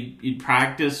know, you'd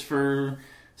practice for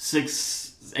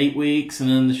 6-8 weeks, and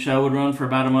then the show would run for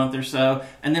about a month or so,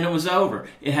 and then it was over.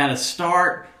 It had a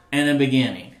start and a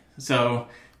beginning. So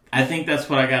I think that's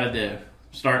what I got to do.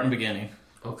 Start and beginning.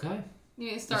 Okay.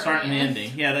 You need to start and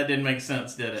ending. Yeah, that didn't make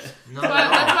sense, did it? No. That's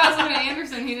why I was looking at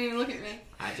Anderson. He didn't even look at me.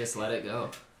 I just let it go.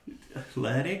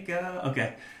 Let it go.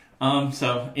 Okay.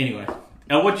 So anyway,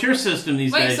 now what's your system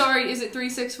these days? Wait, sorry, is it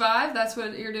 365? That's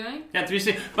what you're doing? Yeah,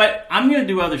 365. But I'm going to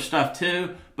do other stuff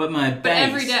too. But my base. But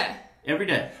every day. Every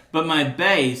day. But my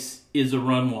base is a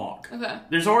run walk. Okay.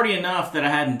 There's already enough that I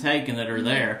hadn't taken that are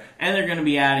there, and they're going to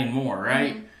be adding more,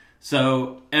 right? Mm-hmm.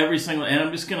 So every single, and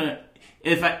I'm just going to,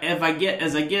 if I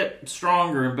get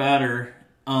stronger and better,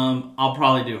 I'll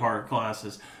probably do harder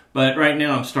classes. But right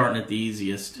now I'm starting at the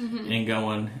easiest and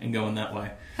going that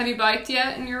way. Have you biked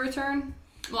yet in your return?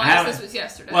 Well, I guess this was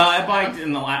yesterday. Well, I biked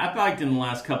in the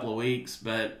last couple of weeks,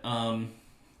 but all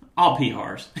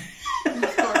PRs. Of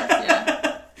course,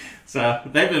 yeah. So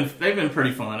they've been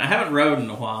pretty fun. I haven't rode in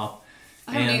a while.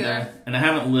 I haven't either. And I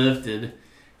haven't lifted,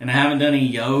 and I haven't done any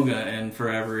yoga in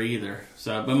forever either.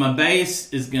 So, but my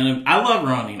base is I love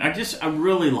running. I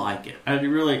really like it. I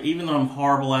really, even though I'm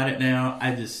horrible at it now,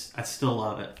 I still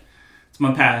love it. It's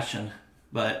my passion.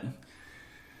 But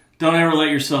don't ever let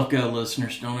yourself go,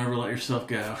 listeners. Don't ever let yourself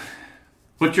go.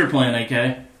 What's your plan,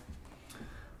 AK?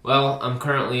 Well, I'm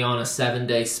currently on a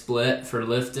 7-day split for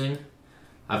lifting.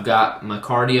 I've got my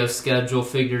cardio schedule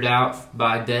figured out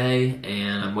by day,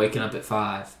 and I'm waking up at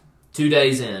 5. 2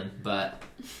 days in, but...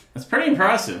 That's pretty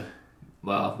impressive.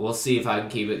 Well, we'll see if I can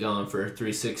keep it going for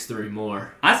 363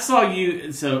 more. I saw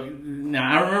you, so now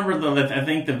I remember I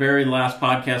think the very last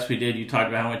podcast we did, you talked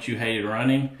about how much you hated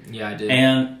running. Yeah, I did.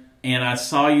 And I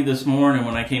saw you this morning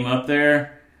when I came up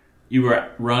there, you were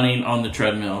running on the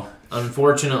treadmill.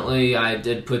 Unfortunately, I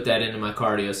did put that into my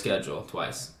cardio schedule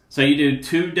twice. So you do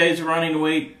 2 days of running a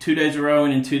week, 2 days of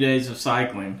rowing, and 2 days of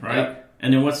cycling, right? Yep.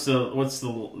 And then what's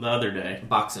the other day?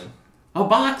 Boxing. Oh,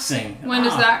 boxing. When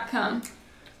does that come?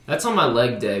 That's on my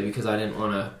leg day because I didn't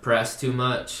want to press too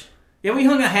much. Yeah, we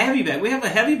hung a heavy bag. We have a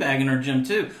heavy bag in our gym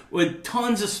too, with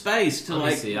tons of space to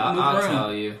Let me see. I'll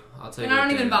tell you. I'll tell you. And I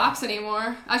don't even box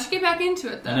anymore. I should get back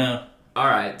into it though. I know. All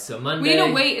right, so Monday. We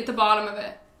need a weight at the bottom of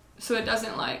it so it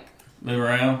doesn't move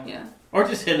around. Yeah. Or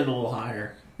just hit it a little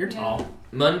higher. You're tall.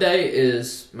 Monday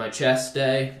is my chest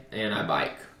day, and I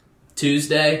bike.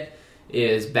 Tuesday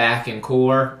is back and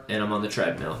core, and I'm on the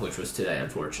treadmill, which was today,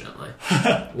 unfortunately.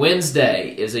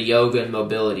 Wednesday is a yoga and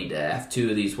mobility day. I have 2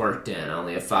 of these worked in. I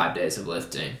only have 5 days of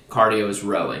lifting. Cardio is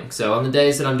rowing. So on the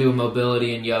days that I'm doing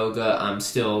mobility and yoga, I'm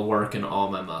still working all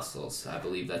my muscles. I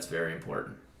believe that's very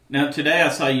important. Now, today I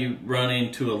saw you run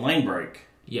into a lane break.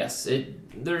 Yes,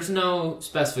 there's no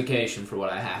specification for what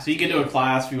I have. So you could do a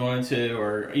class if you wanted to,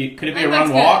 or could it be a that's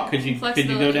run walk? good. Could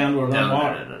you go down to a run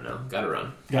walk? No. Gotta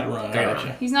run. Gotta run. I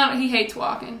gotcha. He hates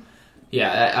walking.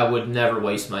 Yeah, I would never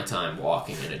waste my time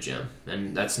walking in a gym,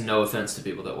 and that's no offense to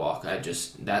people that walk.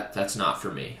 That's not for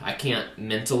me. I can't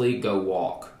mentally go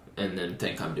walk and then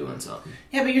think I'm doing something.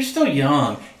 Yeah, but you're still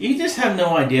young. You just have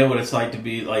no idea what it's like to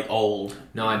be old.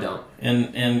 No, I don't.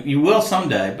 And you will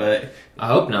someday, but I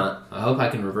hope not. I hope I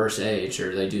can reverse age,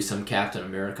 or they do some Captain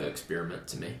America experiment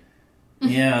to me.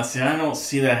 Yeah, see, I don't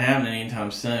see that happening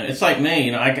anytime soon. It's like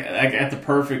me, I got the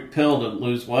perfect pill to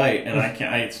lose weight, and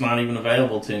it's not even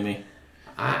available to me.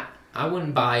 I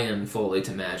wouldn't buy in fully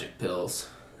to magic pills.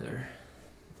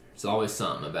 There's always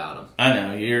something about them. I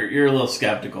know you're a little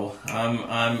skeptical.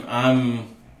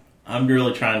 I'm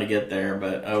really trying to get there,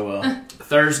 but oh well.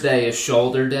 Thursday is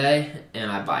shoulder day,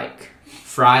 and I bike.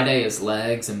 Friday is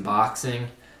legs and boxing.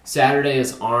 Saturday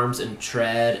is arms and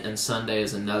tread, and Sunday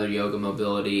is another yoga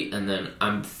mobility, and then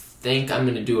I'm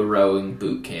going to do a rowing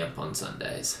boot camp on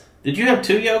Sundays. Did you have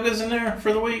 2 yogas in there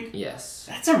for the week? Yes.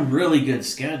 That's a really good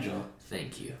schedule.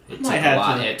 Thank you. It Might took a have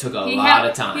lot. to. It took a lot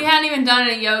of time. He hadn't even done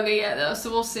any yoga yet, though, so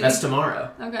we'll see. That's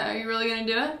tomorrow. Okay, are you really going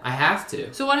to do it? I have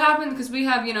to. So what happens, because we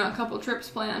have, a couple trips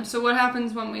planned, so what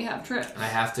happens when we have trips? I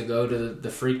have to go to the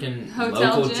freaking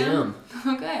Hotel local gym.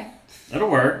 Okay. That'll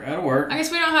work. I guess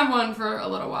we don't have one for a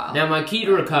little while. Now, my key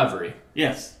to recovery,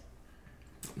 Yes.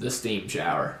 the steam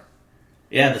shower.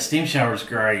 Yeah, the steam shower's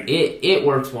great. It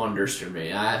works wonders for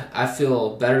me. I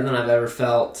feel better than I've ever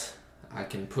felt. I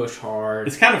can push hard.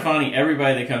 It's kind of funny.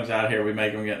 Everybody that comes out here, we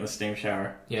make them get in the steam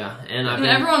shower. Yeah, and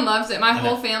everyone loves it. My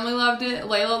whole family loved it.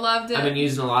 Layla loved it. I've been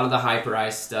using a lot of the Hyper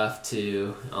Ice stuff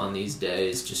too on these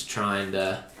days, just trying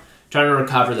to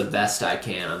recover the best I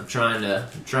can. I'm trying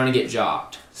to get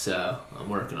jocked, so I'm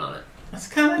working on it. That's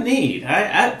kind of neat.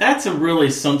 That's a really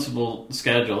sensible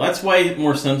schedule. That's way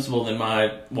more sensible than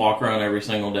my walk around every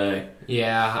single day.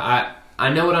 Yeah, I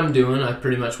know what I'm doing. I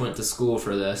pretty much went to school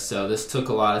for this, so this took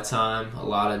a lot of time, a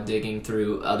lot of digging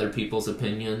through other people's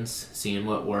opinions, seeing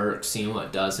what works, seeing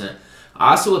what doesn't.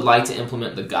 I also would like to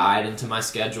implement the guide into my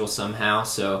schedule somehow,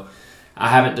 so I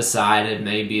haven't decided.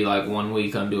 Maybe like 1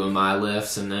 week I'm doing my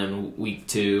lifts, and then week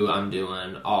 2 I'm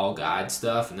doing all guide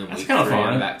stuff, and then That's week kinda 3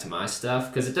 I'm fun. back to my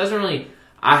stuff. Because it doesn't really...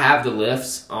 I have the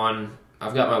lifts on...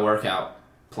 I've got my workout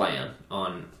plan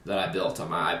on that I built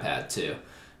on my iPad too,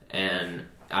 and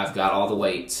I've got all the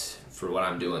weights for what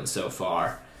I'm doing so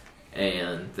far,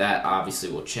 and that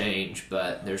obviously will change,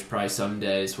 but there's probably some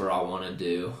days where I'll want to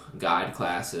do guide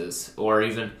classes, or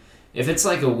even if it's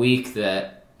like a week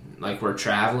that like we're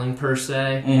traveling per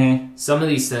se, some of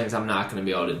these things I'm not going to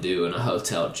be able to do in a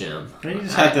hotel gym. You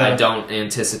just have to... I don't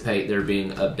anticipate there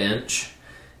being a bench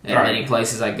at many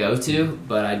places I go to,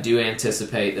 but I do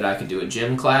anticipate that I could do a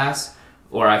gym class,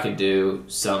 or I could do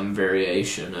some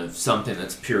variation of something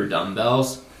that's pure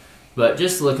dumbbells. But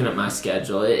just looking at my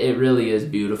schedule, it really is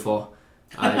beautiful.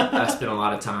 I spent a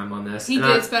lot of time on this. He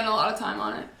did spend a lot of time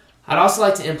on it. I'd also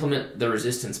like to implement the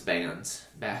resistance bands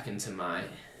back into my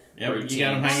routine. You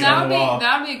got them hanging on the wall.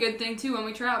 That would be a good thing, too, when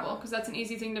we travel, because that's an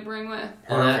easy thing to bring with.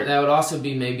 And that would also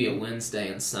be maybe a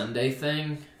Wednesday and Sunday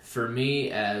thing for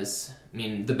me as... I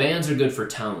mean, the bands are good for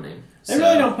toning. They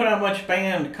really don't put out much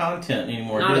band content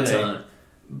anymore, not do a they? ton.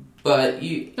 But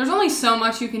there's only so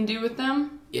much you can do with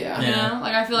them. Yeah. You know?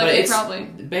 Like, I feel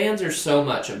like bands are so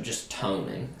much of just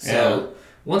toning. So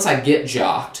once I get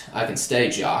jocked, I can stay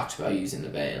jocked by using the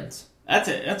bands. That's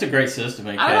a great system.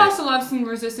 I would also love some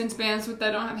resistance bands that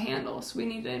don't have handles. We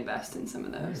need to invest in some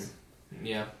of those.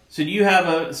 Yeah. So do you have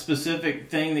a specific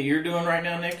thing that you're doing right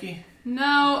now, Nikki?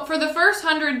 No. For the first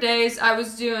 100 days, I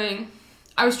was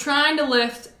trying to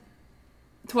lift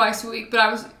twice a week, but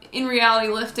I was in reality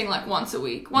lifting like once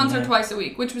or twice a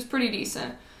week, which was pretty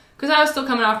decent. Because I was still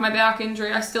coming off my back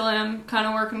injury. I still am kind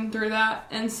of working through that.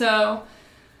 And so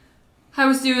I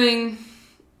was doing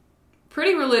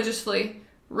pretty religiously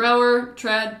rower,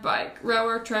 tread, bike,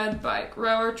 rower, tread, bike,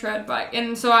 rower, tread, bike.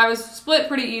 And so I was split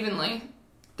pretty evenly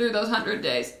through those 100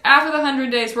 days. After the 100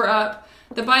 days were up,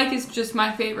 the bike is just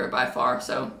my favorite by far.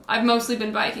 So I've mostly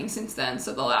been biking since then.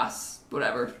 So the last,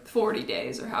 40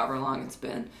 days or however long it's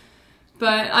been.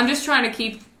 But I'm just trying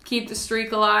to keep the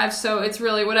streak alive. So it's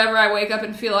really whatever I wake up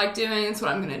and feel like doing, it's what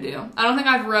I'm going to do. I don't think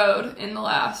I've rode in the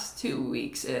last 2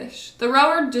 weeks-ish. The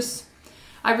rower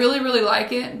I really, really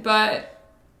like it, but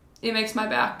it makes my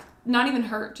back not even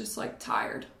hurt, just like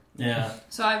tired. Yeah.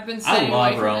 So I've been staying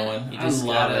away from rowing. You just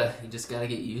gotta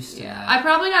get used to that. I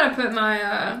probably gotta put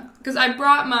my because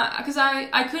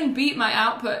I couldn't beat my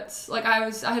outputs. Like I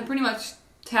had pretty much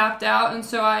tapped out, and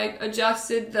so I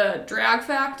adjusted the drag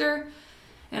factor,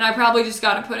 and I probably just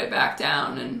got to put it back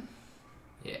down. And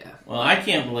yeah. Well, I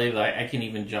can't believe that I can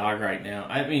even jog right now.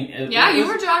 I mean, you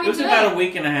were jogging. It was today. about a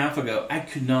week and a half ago. I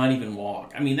could not even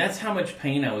walk. I mean, that's how much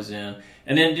pain I was in.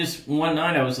 And then just one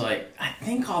night, I was like, I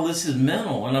think all this is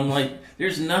mental, and I'm like,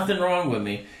 there's nothing wrong with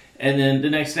me. And then the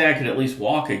next day, I could at least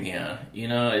walk again. You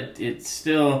know, it's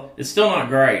still not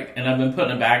great. And I've been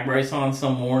putting a back brace on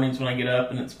some mornings when I get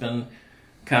up, and it's been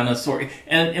kind of sore.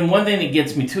 And one thing that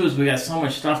gets me too is we got so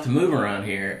much stuff to move around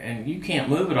here, and you can't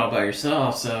move it all by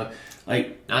yourself. So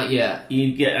like, not yet. You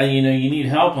need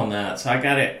help on that. So I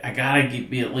gotta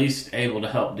be at least able to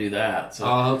help do that. So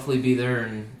I'll hopefully be there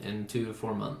in 2 to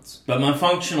 4 months. But my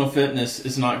functional fitness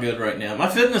is not good right now. My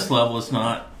fitness level is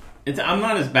not. I'm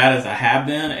not as bad as I have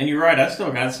been, and you're right. I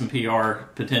still got some PR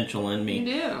potential in me. You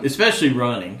do, especially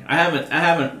running. I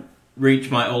haven't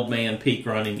reach my old man peak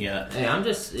running yet. Hey, I'm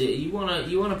just you want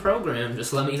a program?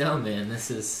 Just let me know, man. This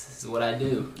is what I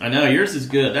do. I know yours is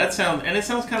good. It sounds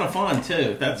kind of fun too.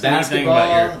 If that's anything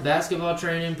about your basketball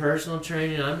training, personal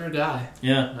training. I'm your guy.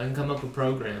 Yeah, I can come up with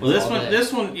programs. Well,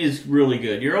 this one is really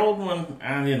good. Your old one,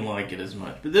 I didn't like it as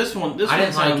much, but this one I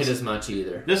didn't like it as much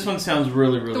either. This one sounds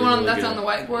really, really, the one really that's good. on the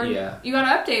whiteboard. Yeah, you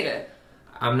gotta update it.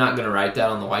 I'm not gonna write that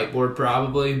on the whiteboard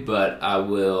probably, but I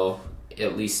will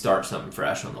at least start something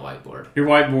fresh on the whiteboard. Your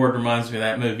whiteboard reminds me of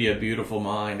that movie, A Beautiful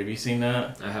Mind. Have you seen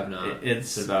that? I have not.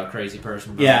 It's about a crazy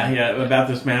person. Yeah, about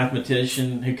this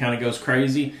mathematician who kind of goes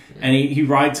crazy, and he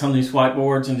writes on these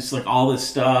whiteboards and it's like all this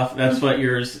stuff. That's what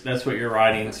your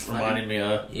writing's reminded me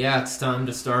of. Yeah, it's time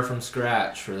to start from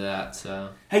scratch for that. So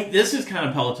hey, this is kind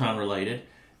of Peloton related.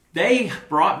 They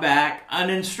brought back an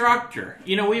instructor.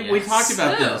 You know, we talked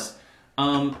about this.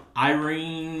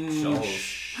 Irene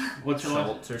Schultz. What's her name?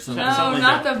 Schultz or something. No, Something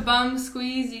not like the bum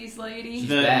squeezies lady. She's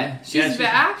back. She's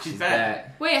back? She's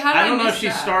back. Wait, how did I don't know if miss she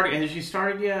that? started. Has she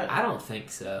started yet? I don't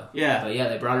think so. Yeah. But yeah,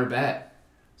 they brought her back.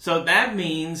 So that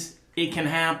means it can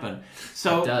happen.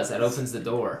 So it does. That opens the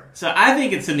door. So I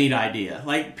think it's a neat idea.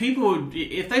 Like people would,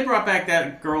 if they brought back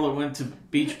that girl that went to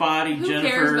Beachbody, Who Jennifer.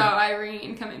 cares about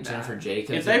Irene coming back? Jennifer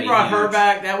Jacobs. If they brought her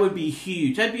back, that would be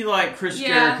huge. That'd be like Chris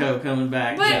Jericho coming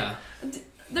back. But yeah.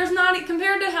 There's not,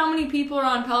 compared to how many people are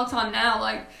on Peloton now,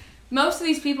 like, most of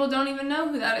these people don't even know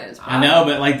who that is. I know,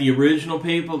 but like the original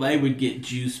people, they would get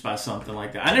juiced by something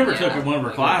like that. I never took one of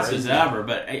her classes ever,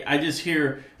 but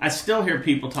I still hear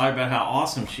people talk about how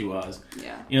awesome she was.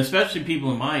 Yeah. You know, especially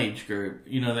people in my age group.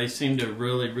 You know, they seem to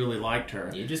really, really liked her.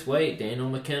 You just wait, Daniel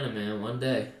McKenna, man, one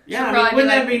day. Yeah, I mean,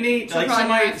 wouldn't that be neat? Like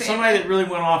somebody that really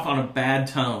went off on a bad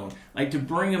tone, like to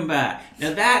bring them back.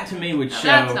 Now that to me would show.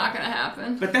 That's not going to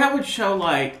happen. But that would show,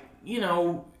 like, you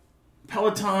know,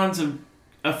 Peloton's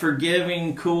a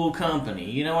forgiving, cool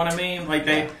company. You know what I mean? Like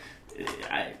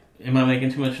am I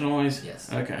making too much noise?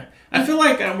 Yes. Okay. I feel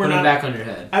like we're not back on your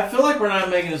head. I feel like we're not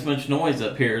making as much noise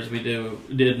up here as we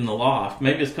did in the loft.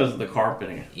 Maybe it's because of the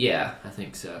carpeting. Yeah, I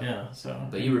think so. Yeah. So.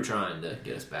 But you were trying to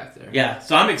get us back there. Yeah.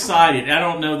 So I'm excited. I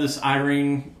don't know this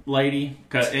Irene lady,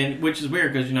 which is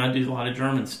weird because I do a lot of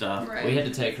German stuff. Right. We had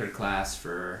to take her class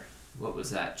for what was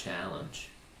that challenge?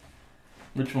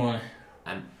 Which one?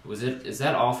 Is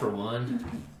that all for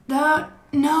one?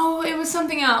 No, it was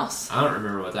something else. I don't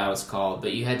remember what that was called,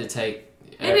 but you had to take.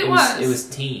 Maybe it was. It was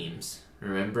teams,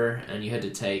 remember? And you had to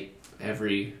take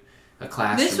a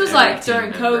class. This from was every like team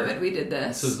during member. COVID. We did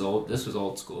this. This was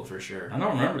old school for sure. I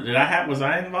don't remember. Was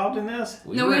I involved in this?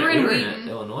 No, we were in in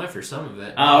Illinois for some of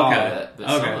it. Oh, Not okay. all of it, but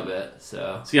some of it.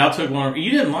 So. See, y'all took one.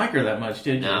 You didn't like her that much,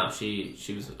 did you? No,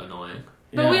 she was annoying.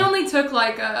 But we only took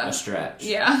like a stretch.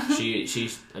 Yeah.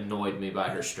 She annoyed me by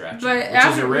her stretch, but which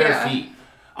is a rare feat.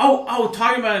 Oh,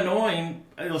 talking about annoying.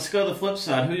 Let's go to the flip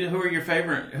side. Who are your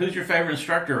favorite? Who's your favorite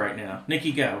instructor right now?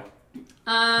 Nikki, go.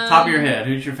 Top of your head.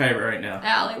 Who's your favorite right now?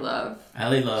 Allie Love.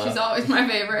 Allie Love. She's always my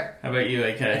favorite. How about you,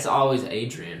 AK? It's always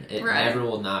Adrian. It never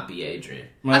will not be Adrian.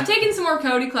 I've taken some more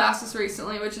Cody classes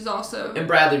recently, which is also... And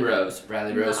Bradley Rose.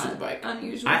 Bradley Rose for the bike.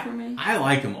 Unusual for me. I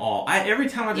like them all. Every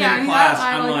time I take a class,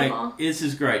 I'm like, this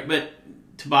is great. But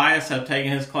Tobias, I've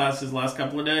taken his classes the last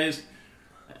couple of days.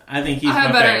 I think he's my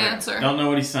favorite. I have a better answer. Don't know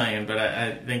what he's saying, but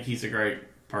I think he's a great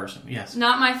person. Yes.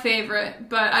 Not my favorite,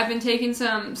 but I've been taking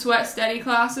some Sweat Steady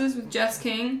classes with Jess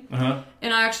King,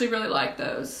 and I actually really like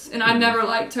those. And I've never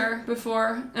liked her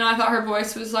before, and I thought her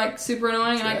voice was like super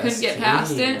annoying, and I couldn't get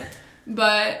past it.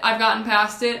 But I've gotten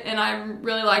past it, and I'm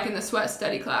really liking the Sweat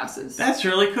Steady classes. That's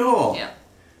really cool. Yeah.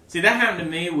 See, that happened to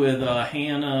me with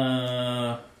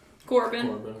Hannah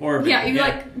Corbin. Yeah,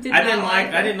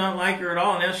 I did not like her at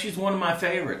all. Now she's one of my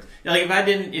favorites. Like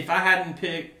if I hadn't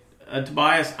picked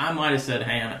Tobias, I might have said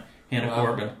Hannah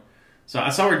Corbin. So I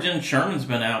saw where Jen Sherman's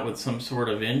been out with some sort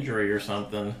of injury or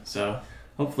something. So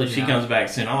hopefully she comes back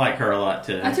soon. I like her a lot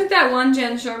too. I took that one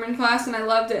Jen Sherman class and I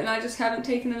loved it, and I just haven't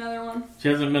taken another one. She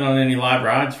hasn't been on any live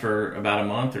rides for about a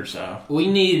month or so. We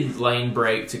need Lane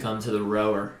Break to come to the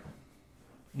rower.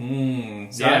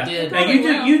 So I did. Now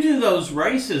you do those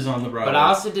races on the road, but I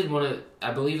also did one of.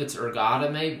 I believe it's Ergata.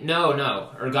 Maybe no.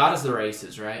 Ergata's the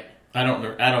races, right? I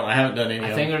haven't done any.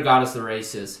 I think Ergata's the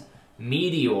races.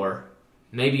 Meteor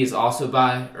maybe is also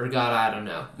by Ergata. I don't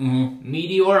know. Mm-hmm.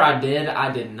 Meteor, I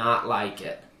did not like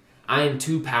it. I am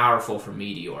too powerful for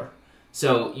Meteor.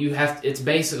 So you have. It's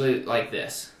basically like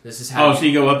this. This is how. So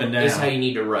you go up and down. This is how you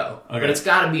need to row. Okay. But it's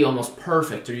got to be almost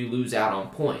perfect, or you lose out on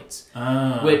points.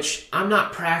 Which I'm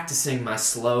not practicing my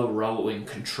slow rowing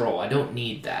control. I don't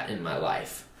need that in my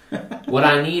life. What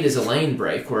I need is a lane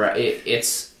break where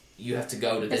it's you have to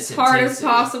go to this as hard intensity.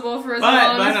 as possible for as But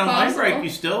long as on line possible.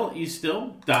 break, you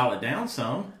still dial it down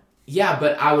some. Yeah,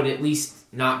 but I would at least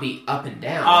not be up and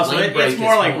down. Oh, so Lane break it's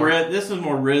more is like this is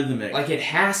more rhythmic. Like it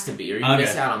has to be, or you Okay.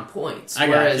 miss out on points. I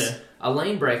Whereas gotcha. a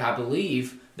lane break, I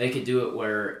believe they could do it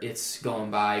where it's going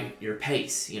by your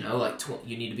pace. You know, like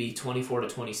you need to be 24 to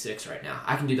 26 right now.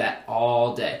 I can do that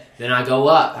all day. Then I go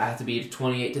up. I have to be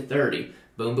 28 to 30.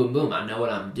 Boom, boom, boom. I know what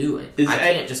I'm doing. I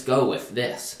can't just go with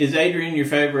this. Is Adrian your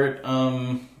favorite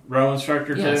row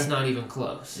instructor too? Yeah, it's not even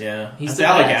close. Yeah, He's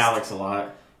I like best. Alex a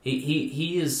lot.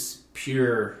 He is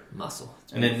pure muscle.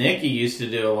 And then Nikki used to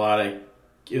do a lot of.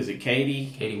 Was it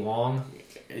Katie? Katie Wong.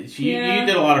 You did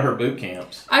a lot of her boot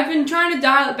camps. I've been trying to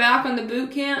dial it back on the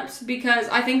boot camps because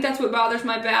I think that's what bothers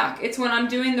my back. It's when I'm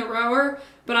doing the rower,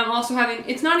 but I'm also having...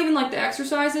 It's not even like the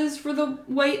exercises for the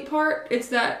weight part. It's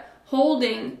that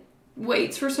holding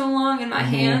weights for so long in my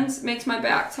hands makes my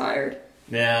back tired.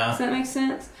 Yeah. Does that make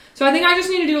sense? So I think I just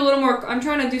need to do a little more... I'm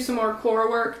trying to do some more core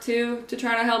work, too, to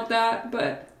try to help that,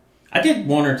 but... I did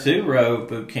 1 or 2 row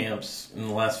boot camps in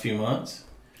the last few months.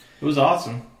 It was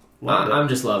awesome. I'm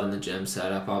just loving the gym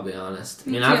setup, I'll be honest. I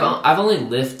mean, Me too. I've only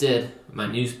lifted my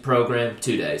new program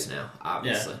 2 days now,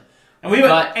 obviously.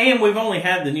 Yeah. And we've only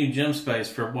had the new gym space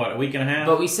for, what, a week and a half?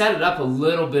 But we set it up a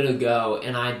little bit ago,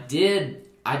 and I did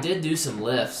do some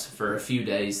lifts for a few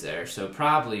days there, so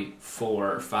probably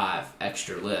 4 or 5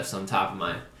 extra lifts on top of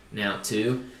my now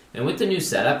 2. And with the new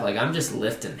setup, like I'm just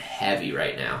lifting heavy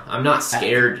right now. I'm not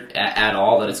scared at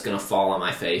all that it's going to fall on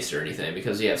my face or anything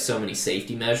because you have so many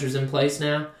safety measures in place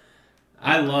now.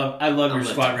 I love your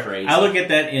squat rack. Crazy. I look at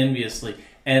that enviously,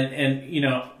 and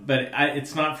but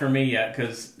it's not for me yet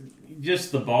because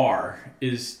just the bar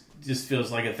just feels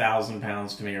like 1,000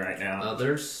 pounds to me right now.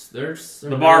 There's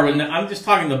the bar. I'm just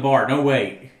talking the bar, no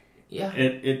weight. Yeah,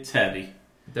 it's heavy.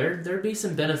 There'd be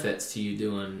some benefits to you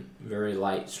doing very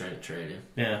light strength training.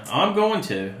 Yeah,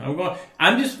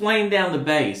 I'm just laying down the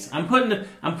base. I'm putting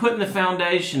the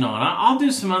foundation on. I'll do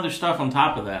some other stuff on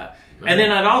top of that. Right. And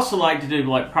then I'd also like to do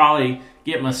probably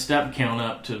get my step count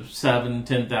up to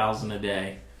 7,000-10,000 a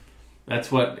day.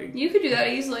 That's what You could do that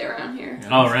easily around here.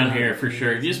 around here for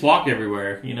sure. You just walk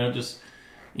everywhere. It's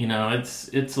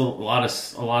a lot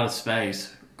of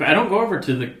space. I don't go over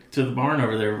to the barn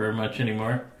over there very much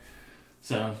anymore.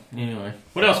 So anyway,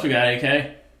 what else we got,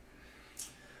 AK?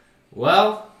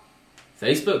 Well,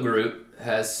 Facebook group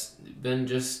has been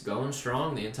just going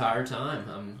strong the entire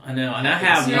time. I know, and I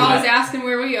have. You're always asking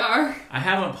where we are. I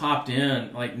haven't popped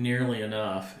in like nearly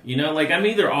enough. Like I'm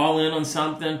either all in on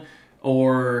something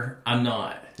or I'm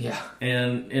not. Yeah,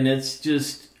 and it's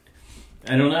just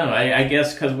I don't know. I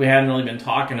guess because we hadn't really been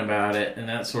talking about it and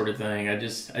that sort of thing. I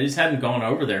just hadn't gone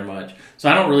over there much, so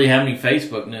I don't really have any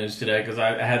Facebook news today because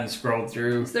I hadn't scrolled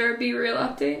through. Is there a Be Real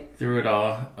update? Through it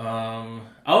all.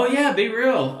 Oh yeah, Be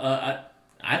Real.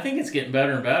 I think it's getting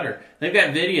better and better. They've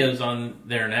got videos on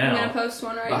there now. I'm gonna post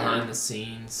one right now. behind the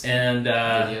scenes And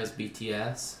videos,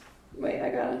 BTS. Wait, I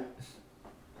gotta.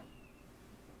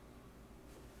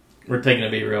 we're taking a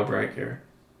Be Real break here.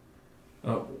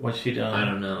 Oh, what's she done? I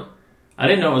don't know. I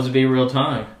didn't know it was a Be Real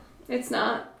time. It's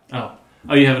not. Oh,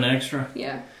 you have an extra?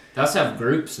 Yeah. They also have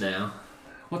groups now.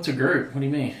 What's a group? What do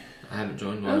you mean? I haven't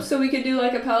joined Oh, one. so we could do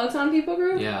like a Peloton people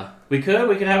group? Yeah, We could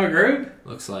have a group?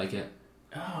 looks like it.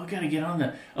 Oh, we gotta get on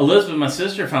that. Elizabeth, my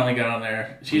sister, finally got on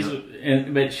there.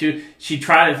 But she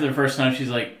tried it for the first time. She's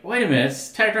like, "Wait a minute,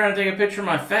 it's tagged around to take a picture of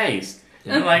my face."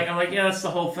 Yeah. I'm like, yeah, that's the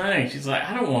whole thing. She's like,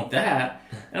 I don't want that.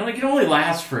 And I'm like, it only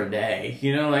lasts for a day.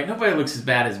 Like nobody looks as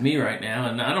bad as me right now,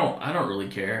 and I don't really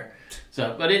care.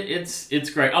 So, but it's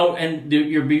great. Oh, and do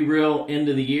your Be Real end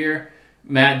of the year.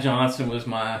 Matt Johnson was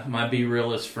my Be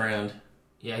Realist friend.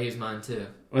 Yeah, he was mine too.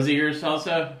 Was he yours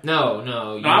also? No,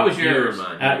 I was you were yours.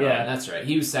 mine. Yeah. That's right.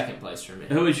 He was second place for me.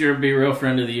 Who was your Be Real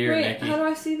friend of the year, Wait, Nikki? how do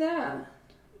I see that?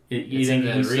 You It's think in you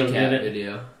the can still recap get it?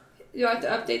 video. Do I have to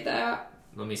update the app?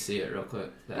 Let me see it real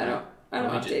quick. I don't Let me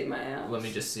update my app. Let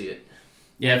me just see it.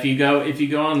 Yeah, if you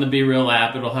go on the Be Real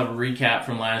app, it'll have a recap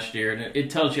from last year, and it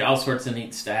tells you all sorts of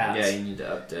neat stats. Yeah, you need to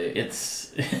update.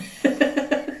 It's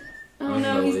Oh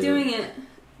no, he's doing it.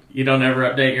 You don't ever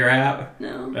update your app?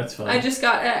 No. That's fine. I just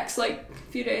got X like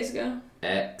a few days ago.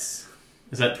 X.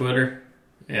 Is that Twitter?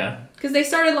 Yeah. Because they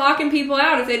started locking people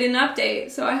out if they didn't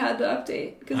update, so I had to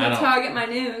update. Because that's how I get my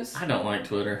news. I don't like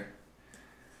Twitter.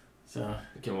 So.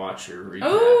 You can watch your recap.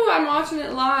 Oh, I'm watching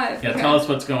it live. Yeah, Okay. tell us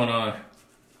what's going on.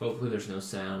 Hopefully there's no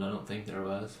sound. I don't think there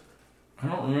was. I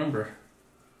don't remember.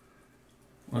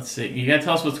 Let's see. You gotta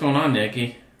tell us what's going on,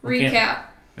 Nikki. Recap.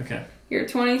 Okay. Your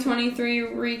 2023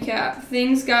 recap.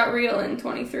 Things got real in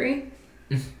 23.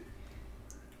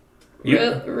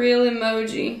 Real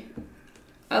emoji.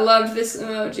 I loved this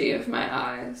emoji of my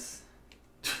eyes.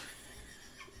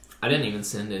 I didn't even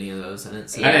send any of those. I didn't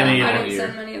send. I didn't I either. didn't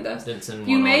send many of those. Didn't send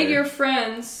You one made either. your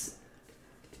friends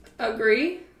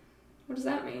agree. What does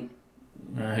that mean?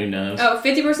 Who knows? Oh,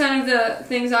 50% of the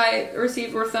things I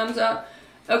received were thumbs up.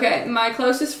 Okay, my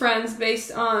closest friends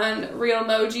based on real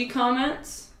emoji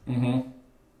comments. Mm-hmm.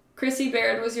 Chrissy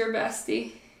Baird was your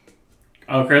bestie.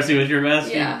 Oh, Chrissy was your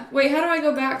bestie? Yeah. Wait, how do I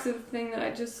go back to the thing that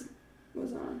I just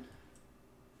was on?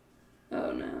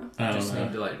 Oh, no. I Just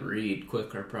don't know. need to read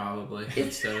quicker probably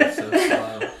instead of so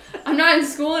slow. I'm not in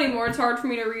school anymore. It's hard for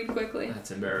me to read quickly.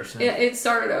 That's embarrassing. It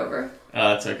started over. Oh,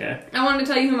 that's okay. I wanted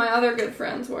to tell you who my other good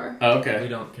friends were. Oh, We okay.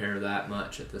 don't care that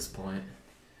much at this point.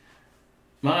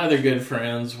 My other good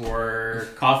friends were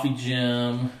Coffee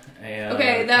Jim and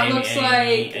Okay, that Amy, looks Amy,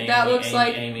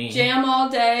 like Amy. Jam All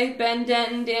Day, Ben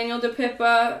Denton, Daniel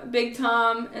DePippa, Big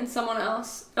Tom, and someone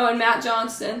else. Oh, and Matt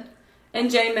Johnston, and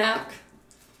J Mac,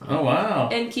 Oh, wow.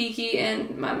 and Kiki,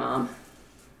 and my mom.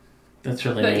 That's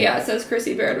really But neat. yeah, it says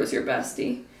Chrissy Baird was your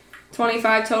bestie.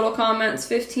 25 total comments,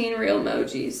 15 real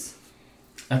emojis.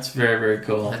 That's very, very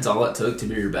cool. That's all it took to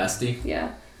be your bestie.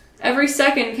 Yeah. Every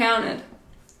second counted.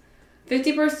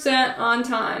 50% on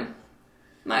time.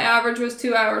 My average was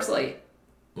 2 hours late.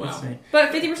 Let's Wow. see.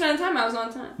 But 50% of the time I was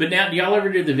on time. But now, do y'all ever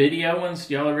do the video ones?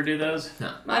 Do y'all ever do those?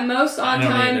 My most I on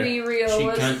don't time either. be real She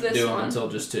was couldn't this do them one. until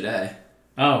just today.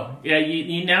 Oh, yeah.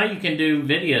 You now you can do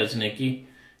videos, Nikki.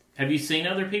 Have you seen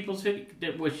other people's video?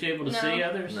 Was you able to No. see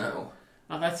others? No.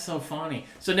 Oh, that's so funny.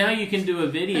 So now you can do a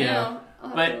I video. know. I'll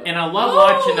have But to look. and I love Oh,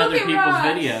 watching look other at people's Ross.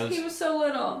 videos. He was so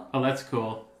little. Oh, that's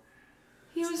cool.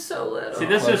 He was so little. See,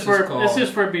 this What's is where this called? this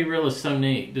is where Be Real is so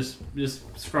neat. Just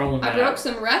scrolling I back. broke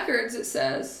some records, it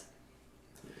says.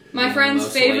 My You're the friend's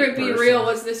most favorite late Be person. Real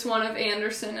was this one of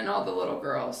Anderson and all the little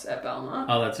girls at Belmont.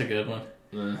 Oh, that's a good one.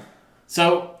 Eh.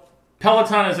 So,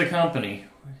 Peloton as a company,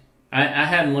 I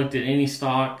hadn't looked at any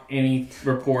stock, any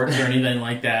reports, or anything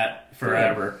like that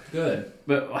forever. Good.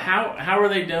 But how are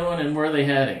they doing, and where are they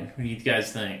heading? What do you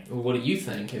guys think? Well, what do you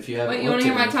think? If you haven't Wait, you want looked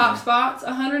to hear at my top anything? spots?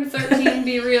 113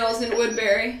 Be Reals in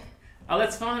Woodbury. Oh,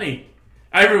 that's funny.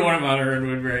 Every one of mine are in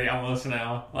Woodbury almost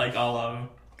now, like all of them.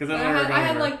 Because I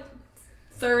had like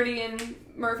 30 in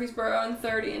Murfreesboro and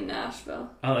 30 in Nashville.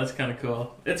 Oh, that's kind of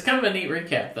cool. It's kind of a neat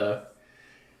recap, though.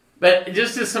 But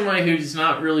just as somebody who's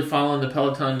not really following the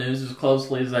Peloton news as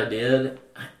closely as I did,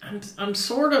 I'm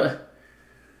sort of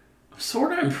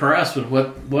impressed with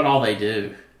what all they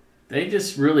do. They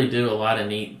just really do a lot of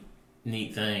neat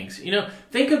things. You know,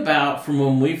 think about from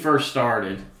when we first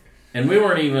started, and we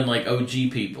weren't even like OG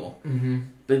people. Mm-hmm.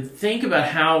 But think about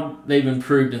how they've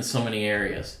improved in so many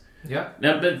areas. Yeah.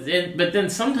 Now, but then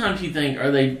sometimes you think, are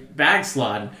they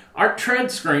backsliding? Our tread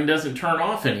screen doesn't turn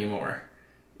off anymore.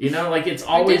 You know, like it's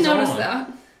always I did notice on.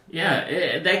 that.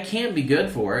 Yeah, that can't be good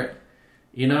for it.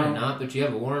 You know, Probably not, but you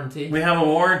have a warranty. we have a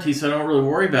warranty, so I don't really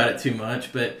worry about it too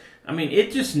much. But I mean,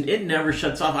 it never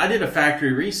shuts off. I did a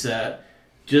factory reset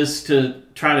just to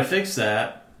try to fix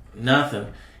that. Nothing,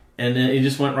 and then it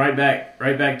just went right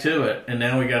back to it. And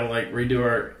now we got to like redo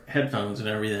our headphones and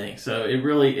everything. So it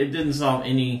didn't solve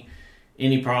any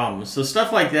problems. So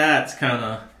stuff like that's kind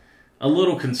of a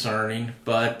little concerning.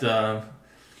 But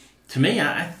to me,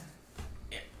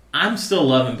 I'm still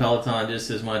loving Peloton just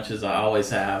as much as I always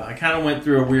have. I kind of went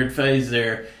through a weird phase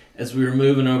there as we were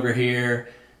moving over here.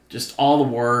 Just all the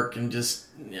work and just,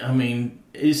 I mean,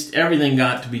 everything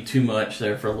got to be too much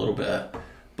there for a little bit.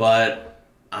 But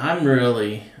I'm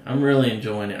really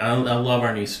enjoying it. I love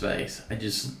our new space. I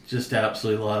just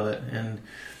absolutely love it. And,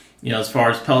 you know, as far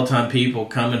as Peloton people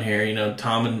coming here, you know,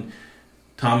 Tom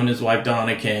and his wife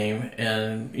Donna came,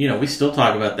 and you know we still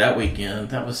talk about that weekend.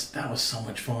 That was so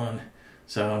much fun.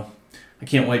 So I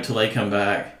can't wait till they come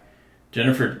back.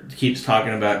 Jennifer keeps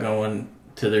talking about going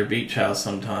to their beach house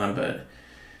sometime, but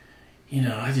you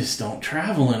know I just don't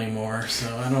travel anymore,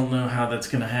 so I don't know how that's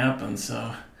going to happen.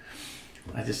 So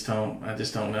I just don't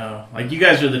know. Like you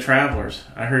guys are the travelers.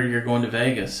 I heard you're going to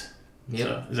Vegas. Yep.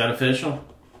 So, is that official?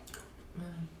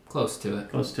 Close to it.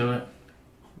 Close to it.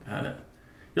 Got it.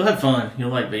 You'll have fun.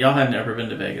 But y'all have never been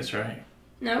to Vegas, right?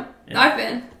 Nope. Yeah. I've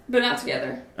been, but not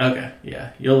together. Okay,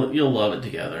 yeah. You'll love it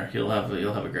together. You'll have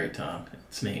a great time.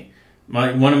 It's neat.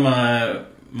 One of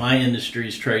my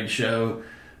industry's trade show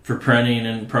for printing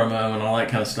and promo and all that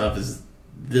kind of stuff is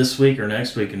this week or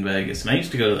next week in Vegas. And I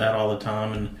used to go to that all the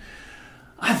time, and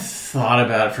I thought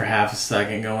about it for half a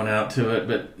second going out to it,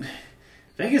 but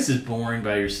Vegas is boring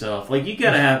by yourself. Like you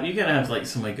gotta have like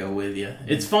somebody go with you.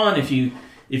 It's fun if you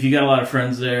got a lot of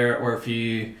friends there, or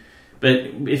but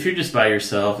if you're just by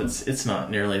yourself, it's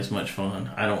not nearly as much fun,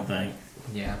 I don't think.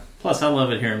 Yeah. Plus, I love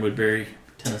it here in Woodbury,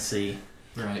 Tennessee.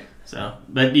 Right. So,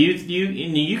 but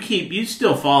you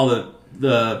still follow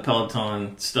the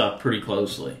Peloton stuff pretty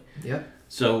closely. Yep.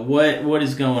 So what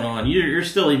is going on? You're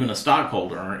still even a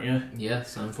stockholder, aren't you?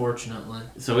 Yes, unfortunately.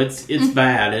 So it's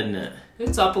bad, isn't it?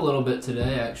 It's up a little bit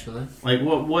today, actually. Like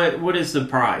what is the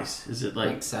price? Is it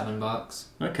like $7?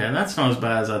 Okay, that's not as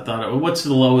bad as I thought. What's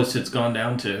the lowest it's gone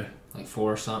down to? Like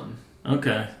 4 or something.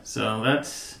 Okay, so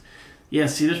that's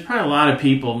See, there's probably a lot of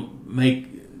people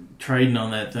trading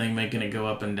on that thing, making it go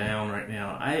up and down right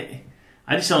now. I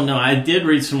just don't know. I did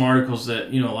read some articles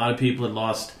that a lot of people had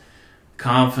lost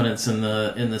confidence in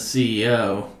the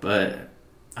CEO, but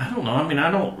I don't know. I mean, I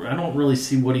don't really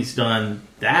see what he's done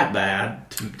that bad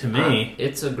to me.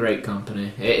 It's a great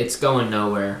company. It's going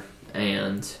nowhere,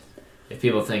 and if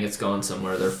people think it's going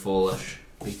somewhere, they're foolish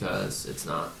because it's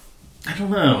not. I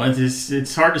don't know.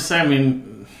 It's hard to say. I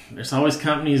mean, there's always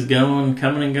companies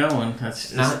coming and going.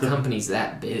 That's not companies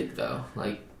that big though.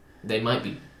 Like they might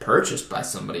be purchased by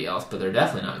somebody else, but they're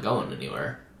definitely not going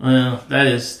anywhere. Well, that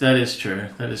is true.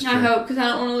 That is true. I hope, because I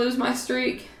don't want to lose my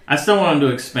streak. I still want them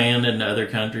to expand into other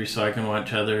countries so I can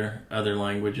watch other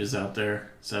languages out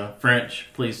there. So French,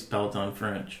 please, Peloton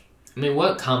French. I mean,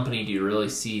 what company do you really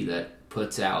see that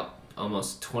puts out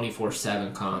almost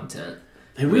 24/7 content?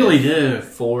 They really do.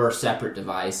 4 separate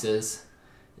devices,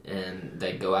 and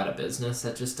they go out of business.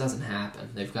 That just doesn't happen.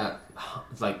 They've got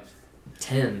like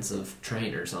tens of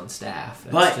trainers on staff.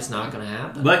 It's just not going to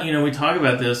happen. But we talk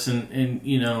about this, and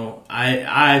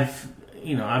I've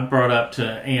brought up to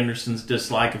Anderson's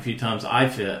dislike a few times.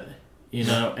 iFit,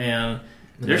 and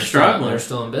they're struggling. They're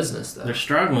still in business though. They're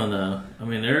struggling though. I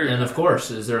mean, and of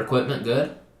course, is their equipment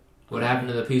good? What happened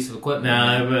to the piece of equipment?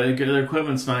 No, but their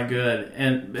equipment's not good,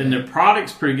 and their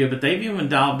product's pretty good, but they've even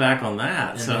dialed back on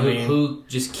that. And so who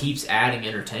just keeps adding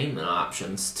entertainment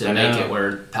options to make it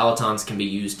where Pelotons can be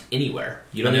used anywhere?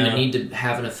 You don't even need to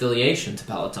have an affiliation to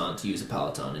Peloton to use a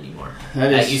Peloton anymore.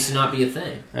 That used to not be a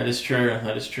thing. That is true.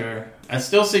 That is true. I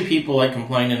still see people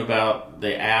complaining about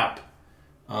the app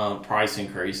price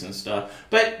increase and stuff,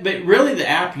 but really the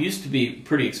app used to be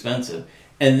pretty expensive.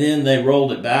 And then they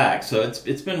rolled it back, so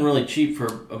it's been really cheap for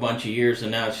a bunch of years,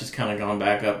 and now it's just kind of gone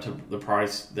back up to the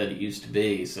price that it used to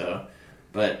be. So,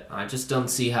 but I just don't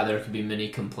see how there could be many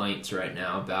complaints right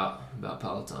now about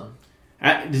Peloton.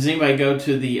 Does anybody go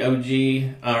to the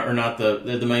OG or not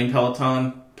the main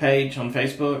Peloton page on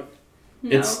Facebook?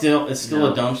 No. It's still a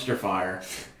dumpster fire.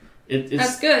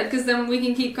 That's good, because then we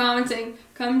can keep commenting.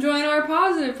 Come join our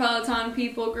positive Peloton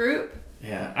people group.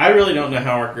 Yeah, I really don't know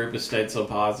how our group has stayed so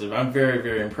positive. I'm very,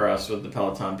 very impressed with the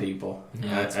Peloton people.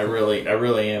 Yeah, I really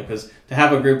am, because to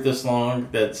have a group this long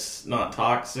that's not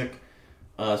toxic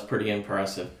is pretty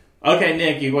impressive. Okay,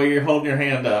 Nikki, well, you're holding your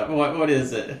hand up. What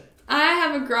is it? I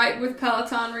have a gripe with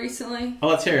Peloton recently. Oh,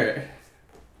 let's hear it.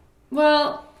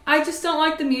 Well, I just don't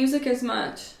like the music as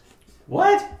much.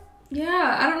 What?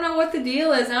 Yeah, I don't know what the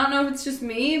deal is. I don't know if it's just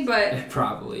me, but it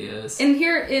probably is. And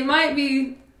here, it might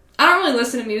be. I don't really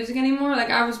listen to music anymore.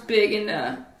 Like, I was big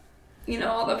into,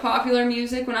 all the popular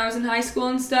music when I was in high school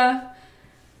and stuff.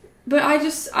 But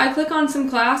I click on some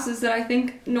classes that I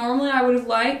think normally I would have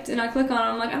liked, and I click on them,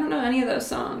 I'm like, I don't know any of those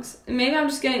songs. And maybe I'm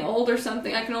just getting old or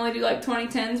something. I can only do,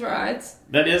 2010s rides.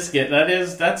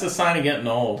 That's a sign of getting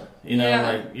old.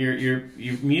 Like, your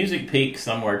music peaks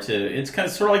somewhere, too. It's kind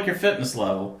of sort of like your fitness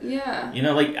level. Yeah.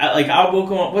 I will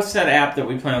go on, what's that app that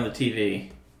we play on the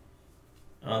TV?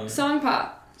 Song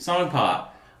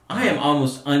Pop. I am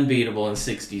almost unbeatable in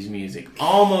 60s music.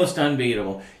 Almost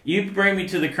unbeatable. You bring me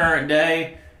to the current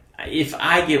day, if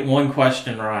I get one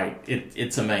question right,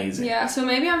 it's amazing. Yeah, so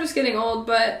maybe I'm just getting old,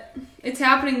 but it's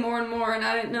happening more and more, and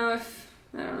I don't know.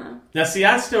 Now, see,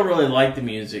 I still really like the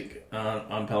music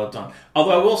on Peloton.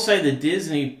 Although I will say the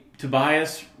Disney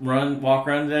Tobias walk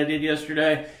run that I did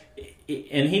yesterday,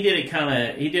 and he did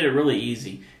it really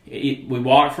easy. We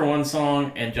walked for one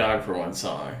song and jogged for one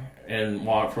song. And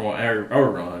walk for one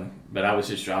or run, but I was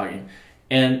just jogging,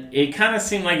 and it kind of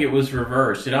seemed like it was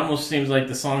reversed. It almost seems like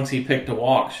the songs he picked to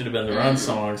walk should have been the run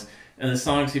songs, and the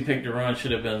songs he picked to run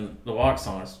should have been the walk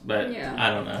songs. But yeah. I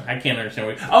don't know. I can't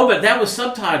understand but that was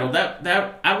subtitled.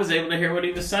 That I was able to hear what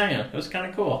he was saying. It was kind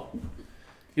of cool.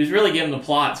 He was really giving the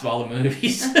plots of all the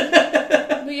movies.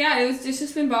 But yeah, it's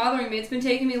just been bothering me. It's been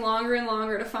taking me longer and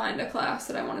longer to find a class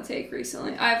that I want to take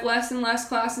recently. I have less and less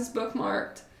classes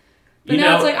bookmarked. But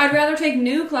now it's like, I'd rather take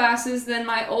new classes than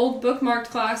my old bookmarked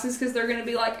classes, because they're going to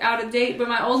be out of date. But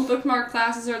my old bookmarked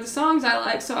classes are the songs I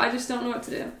like, so I just don't know what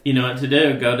to do. You know what to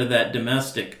do? Go to that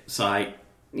domestic site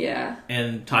Yeah.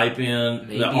 and type in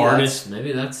Maybe the artist.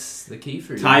 Maybe that's the key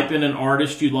for you. Type in an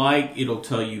artist you like. It'll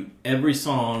tell you every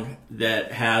some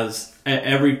that has,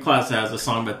 every class has a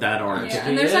song about that artist. Yeah,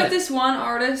 and there's like this one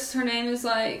artist, her name is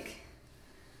like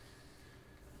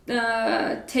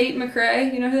Tate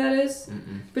McRae. You know who that is?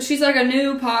 Mm-mm. But she's like a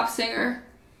new pop singer.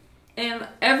 And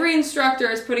every instructor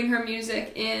is putting her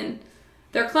music in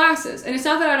their classes. And it's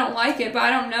not that I don't like it, but I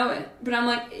don't know it. But I'm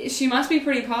like, she must be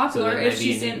pretty popular if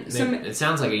she's in... It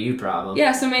sounds like a you problem.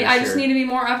 Yeah, so maybe I just need to be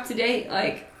more up to date.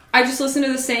 Like, I just listen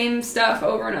to the same stuff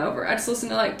over and over. I just listen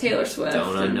to, like, Taylor Swift.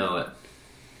 Don't I know it.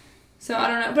 So, I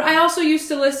don't know. But I also used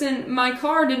to listen... My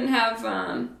car didn't have...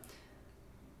 I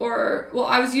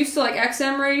was used to, like,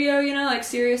 XM radio, you know, like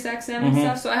Sirius XM and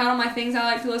stuff. So I had all my things I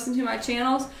like to listen to, my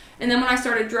channels. And then when I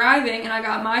started driving and I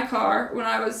got my car when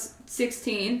I was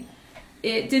 16,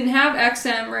 it didn't have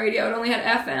XM radio. It only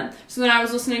had FM. So then I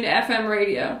was listening to FM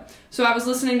radio. So I was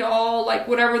listening to all, like,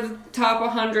 whatever the top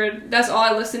 100. That's all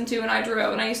I listened to, and I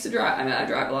drove. And I used to drive. I mean, I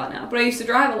drive a lot now. But I used to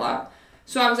drive a lot.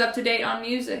 So I was up to date on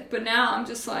music. But now I'm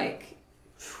just, like...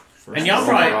 And y'all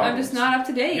probably... I'm just not up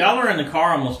to date. Y'all are in the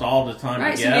car almost all the time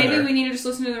right, together. so maybe we need to just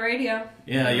listen to the radio.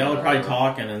 Yeah, y'all are probably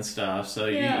talking and stuff, so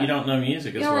you don't know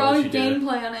music as we're well as always you game do.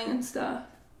 planning and stuff.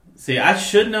 See, I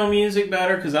should know music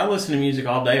better because I listen to music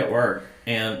all day at work.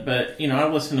 But I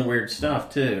listen to weird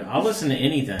stuff too. I'll listen to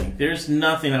anything. There's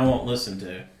nothing I won't listen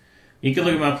to. You can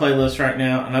look at my playlist right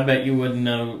now, and I bet you wouldn't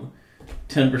know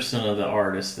 10% of the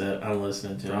artists that I'm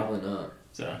listening to. Probably not.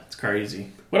 So it's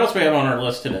crazy. What else we have on our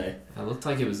list today? That looked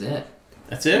like it was it.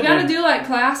 That's it. You gotta do like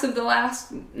class of the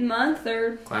last month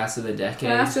or class of the decade.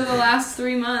 Class of the last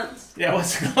 3 months. Yeah,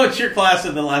 what's your class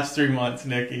of the last 3 months,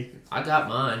 Nikki? I got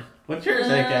mine. What's yours,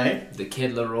 AK? The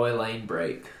Kid Leroy Lane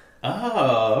Break.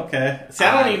 Oh, okay. See,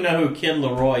 I don't even know who Kid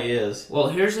Leroy is. Well,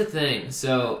 here's the thing.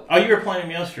 So, you were playing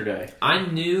him yesterday. I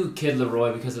knew Kid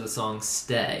Leroy because of the song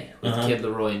 "Stay" with Kid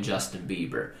Leroy and Justin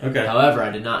Bieber. Okay. However,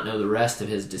 I did not know the rest of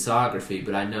his discography,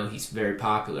 but I know he's very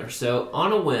popular. So,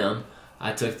 on a whim,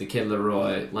 I took the Kid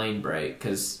Leroy Lane Break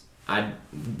because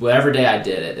whatever day I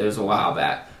did it, it was a while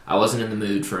back, I wasn't in the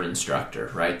mood for an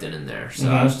instructor right then and there. So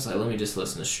I was just like, let me just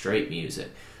listen to straight music.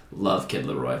 Love Kid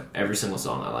Leroy. Every single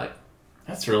song I like.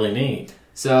 That's really neat.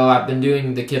 So I've been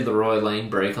doing the Kid Leroy Lane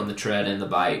Break on the tread and the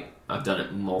bike. I've done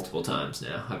it multiple times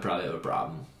now. I probably have a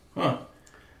problem. Huh.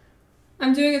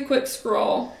 I'm doing a quick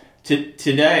scroll.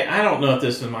 Today, I don't know if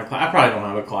this is my class. I probably don't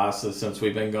have a class since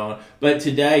we've been gone. But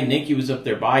today, Nikki was up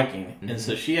there biking, and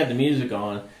so she had the music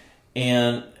on,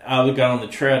 and I got on the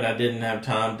tread, and I didn't have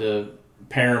time to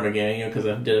pair them again, because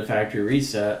I did a factory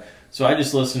reset. So I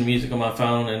just listened to music on my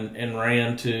phone and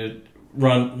ran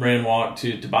walk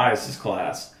to Tobias's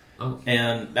class. Oh.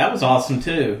 And that was awesome,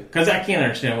 too, because I can't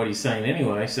understand what he's saying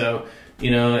anyway. So,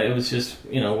 it was just,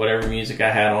 whatever music I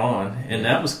had on, and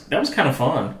that was kind of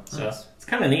fun. So. Nice. It's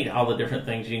kind of neat, all the different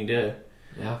things you can do.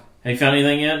 Yeah. Have you found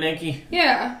anything yet, Nikki?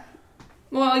 Yeah.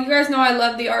 Well, you guys know I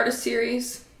love the artist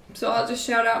series, so I'll just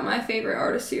shout out my favorite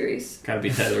artist series. Gotta be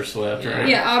Taylor Swift, right?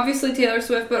 Yeah, obviously Taylor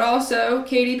Swift, but also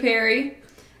Katy Perry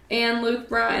and Luke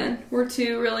Bryan were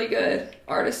 2 really good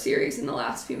artist series in the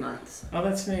last few months. Oh,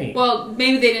 that's neat. Well,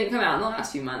 maybe they didn't come out in the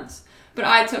last few months, but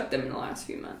I took them in the last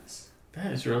few months.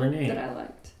 That is really neat. That I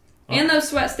liked. Oh. And those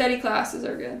Sweat Steady classes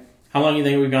are good. How long do you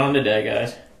think we've gone today,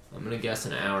 guys? I'm going to guess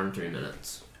an hour and 3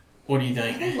 minutes. What do you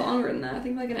I think? think longer than that. I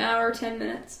think like an hour or 10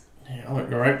 minutes. Yeah, I'll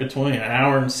go right between an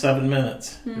hour and 7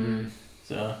 minutes. Mm-hmm.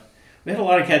 So, we had a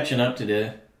lot of catching up to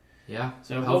do. Yeah.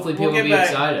 So hopefully people will be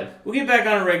excited. We'll get back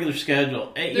on a regular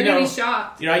schedule. They're going to be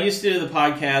shocked. I used to do the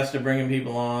podcast of bringing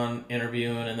people on,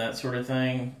 interviewing, and that sort of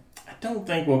thing. I don't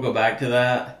think we'll go back to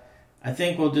that. I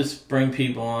think we'll just bring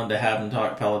people on to have them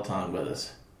talk Peloton with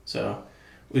us. So,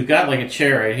 we've got like a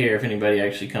chair right here if anybody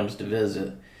actually comes to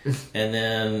visit. And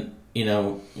then,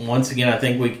 once again, I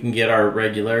think we can get our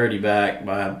regularity back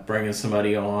by bringing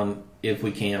somebody on if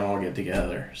we can all get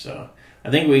together. So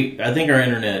I think our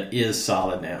internet is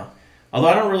solid now. Although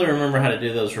I don't really remember how to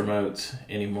do those remotes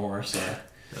anymore. So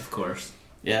of course,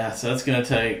 yeah. So that's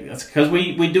because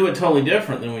we do it totally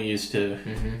different than we used to.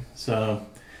 Mm-hmm. So,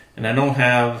 and I don't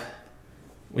have.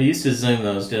 We used to Zoom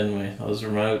those, didn't we? Those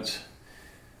remotes.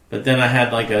 But then I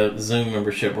had like a Zoom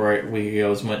membership where we could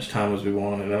go as much time as we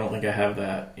wanted. I don't think I have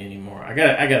that anymore. I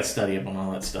got to study up on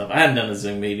all that stuff. I hadn't done a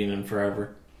Zoom meeting in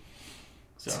forever.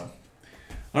 So,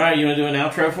 all right, you want to do an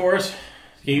outro for us?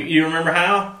 You remember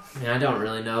how? I don't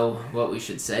really know what we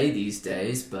should say these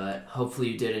days, but hopefully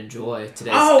you did enjoy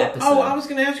today's episode. Oh, I was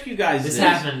going to ask you guys this.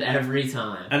 Happened every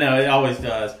time. I know, it always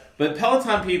does. But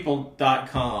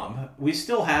PelotonPeople.com, we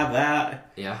still have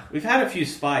that. Yeah. We've had a few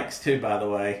spikes, too, by the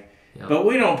way. Yep. But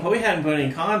we hadn't put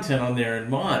any content on there in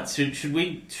months. Should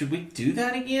we do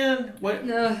that again? What?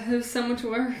 No, it was so much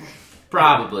work.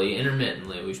 Probably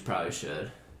intermittently. We probably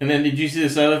should. And then did you see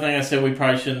this other thing I said we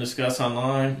probably shouldn't discuss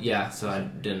online? Yeah, so I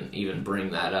didn't even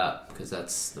bring that up because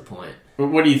that's the point.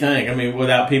 What do you think? I mean,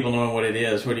 without people knowing what it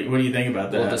is, what do you think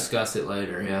about that? We'll discuss it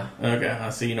later. Yeah. Okay, I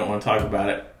see you don't want to talk about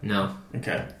it. No.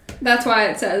 Okay. That's why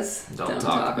it says Don't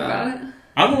talk about it.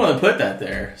 I'm the one that put that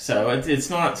there, so it's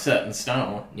not set in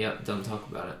stone. Yep. Don't talk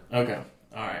about it. Okay.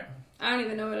 All right. I don't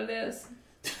even know what it is.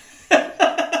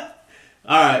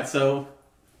 All right. So,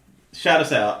 shout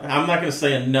us out. I'm not going to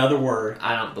say another word.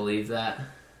 I don't believe that.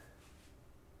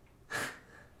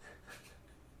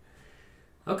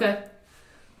 Okay.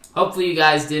 Hopefully you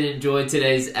guys did enjoy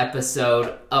today's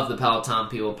episode of the Peloton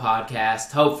People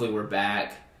podcast. Hopefully we're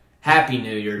back. Happy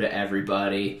New Year to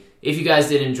everybody. If you guys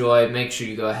did enjoy, make sure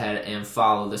you go ahead and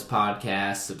follow this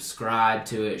podcast, subscribe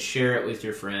to it, share it with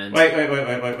your friends.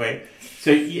 Wait.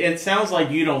 So it sounds like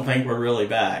you don't think we're really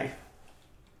back.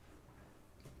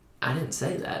 I didn't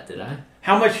say that, did I?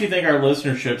 How much do you think our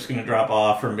listenership's going to drop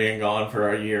off from being gone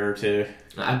for a year or two?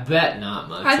 I bet not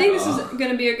much. I think this is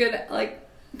going to be a good,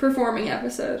 performing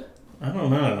episode. I don't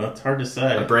know. It's hard to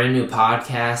say. A brand new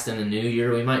podcast in the new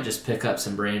year. We might just pick up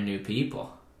some brand new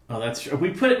people. Oh, that's true.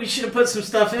 We should have put some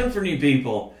stuff in for new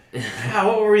people.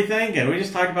 What were we thinking? We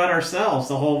just talked about ourselves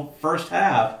the whole first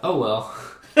half. Oh, well.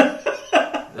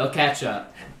 They'll catch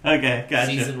up. Okay, gotcha.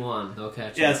 Season 1, they'll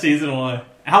catch up. Yeah, season 1.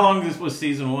 How long was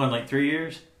season 1? Like 3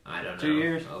 years? I don't know. 2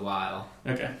 years? A while.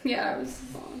 Okay. Yeah, it was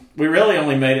long. We really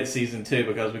only made it season 2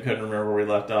 because we couldn't remember where we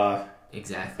left off.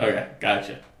 Exactly. Okay,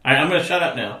 gotcha. All right, I'm going to shut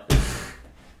up now.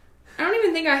 I don't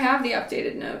even think I have the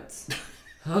updated notes.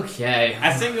 Okay.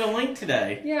 I sent you a link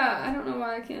today. Yeah, I don't know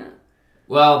why I can't.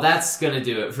 Well, that's going to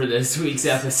do it for this week's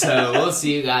episode. We'll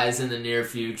see you guys in the near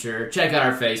future. Check out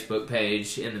our Facebook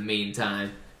page in the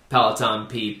meantime. Peloton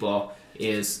People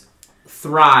is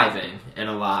thriving and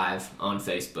alive on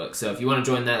Facebook. So if you want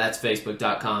to join that, that's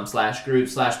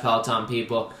facebook.com/group/Peloton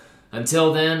People.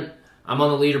 Until then, I'm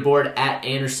on the leaderboard at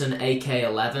Anderson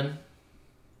AK11.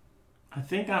 I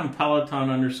think I'm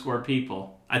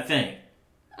Peloton_people. I think.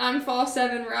 I'm Fall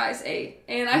 7, Rise 8.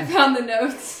 And I found the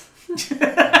notes.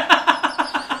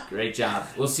 Great job.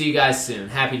 We'll see you guys soon.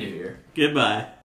 Happy New Year. Goodbye.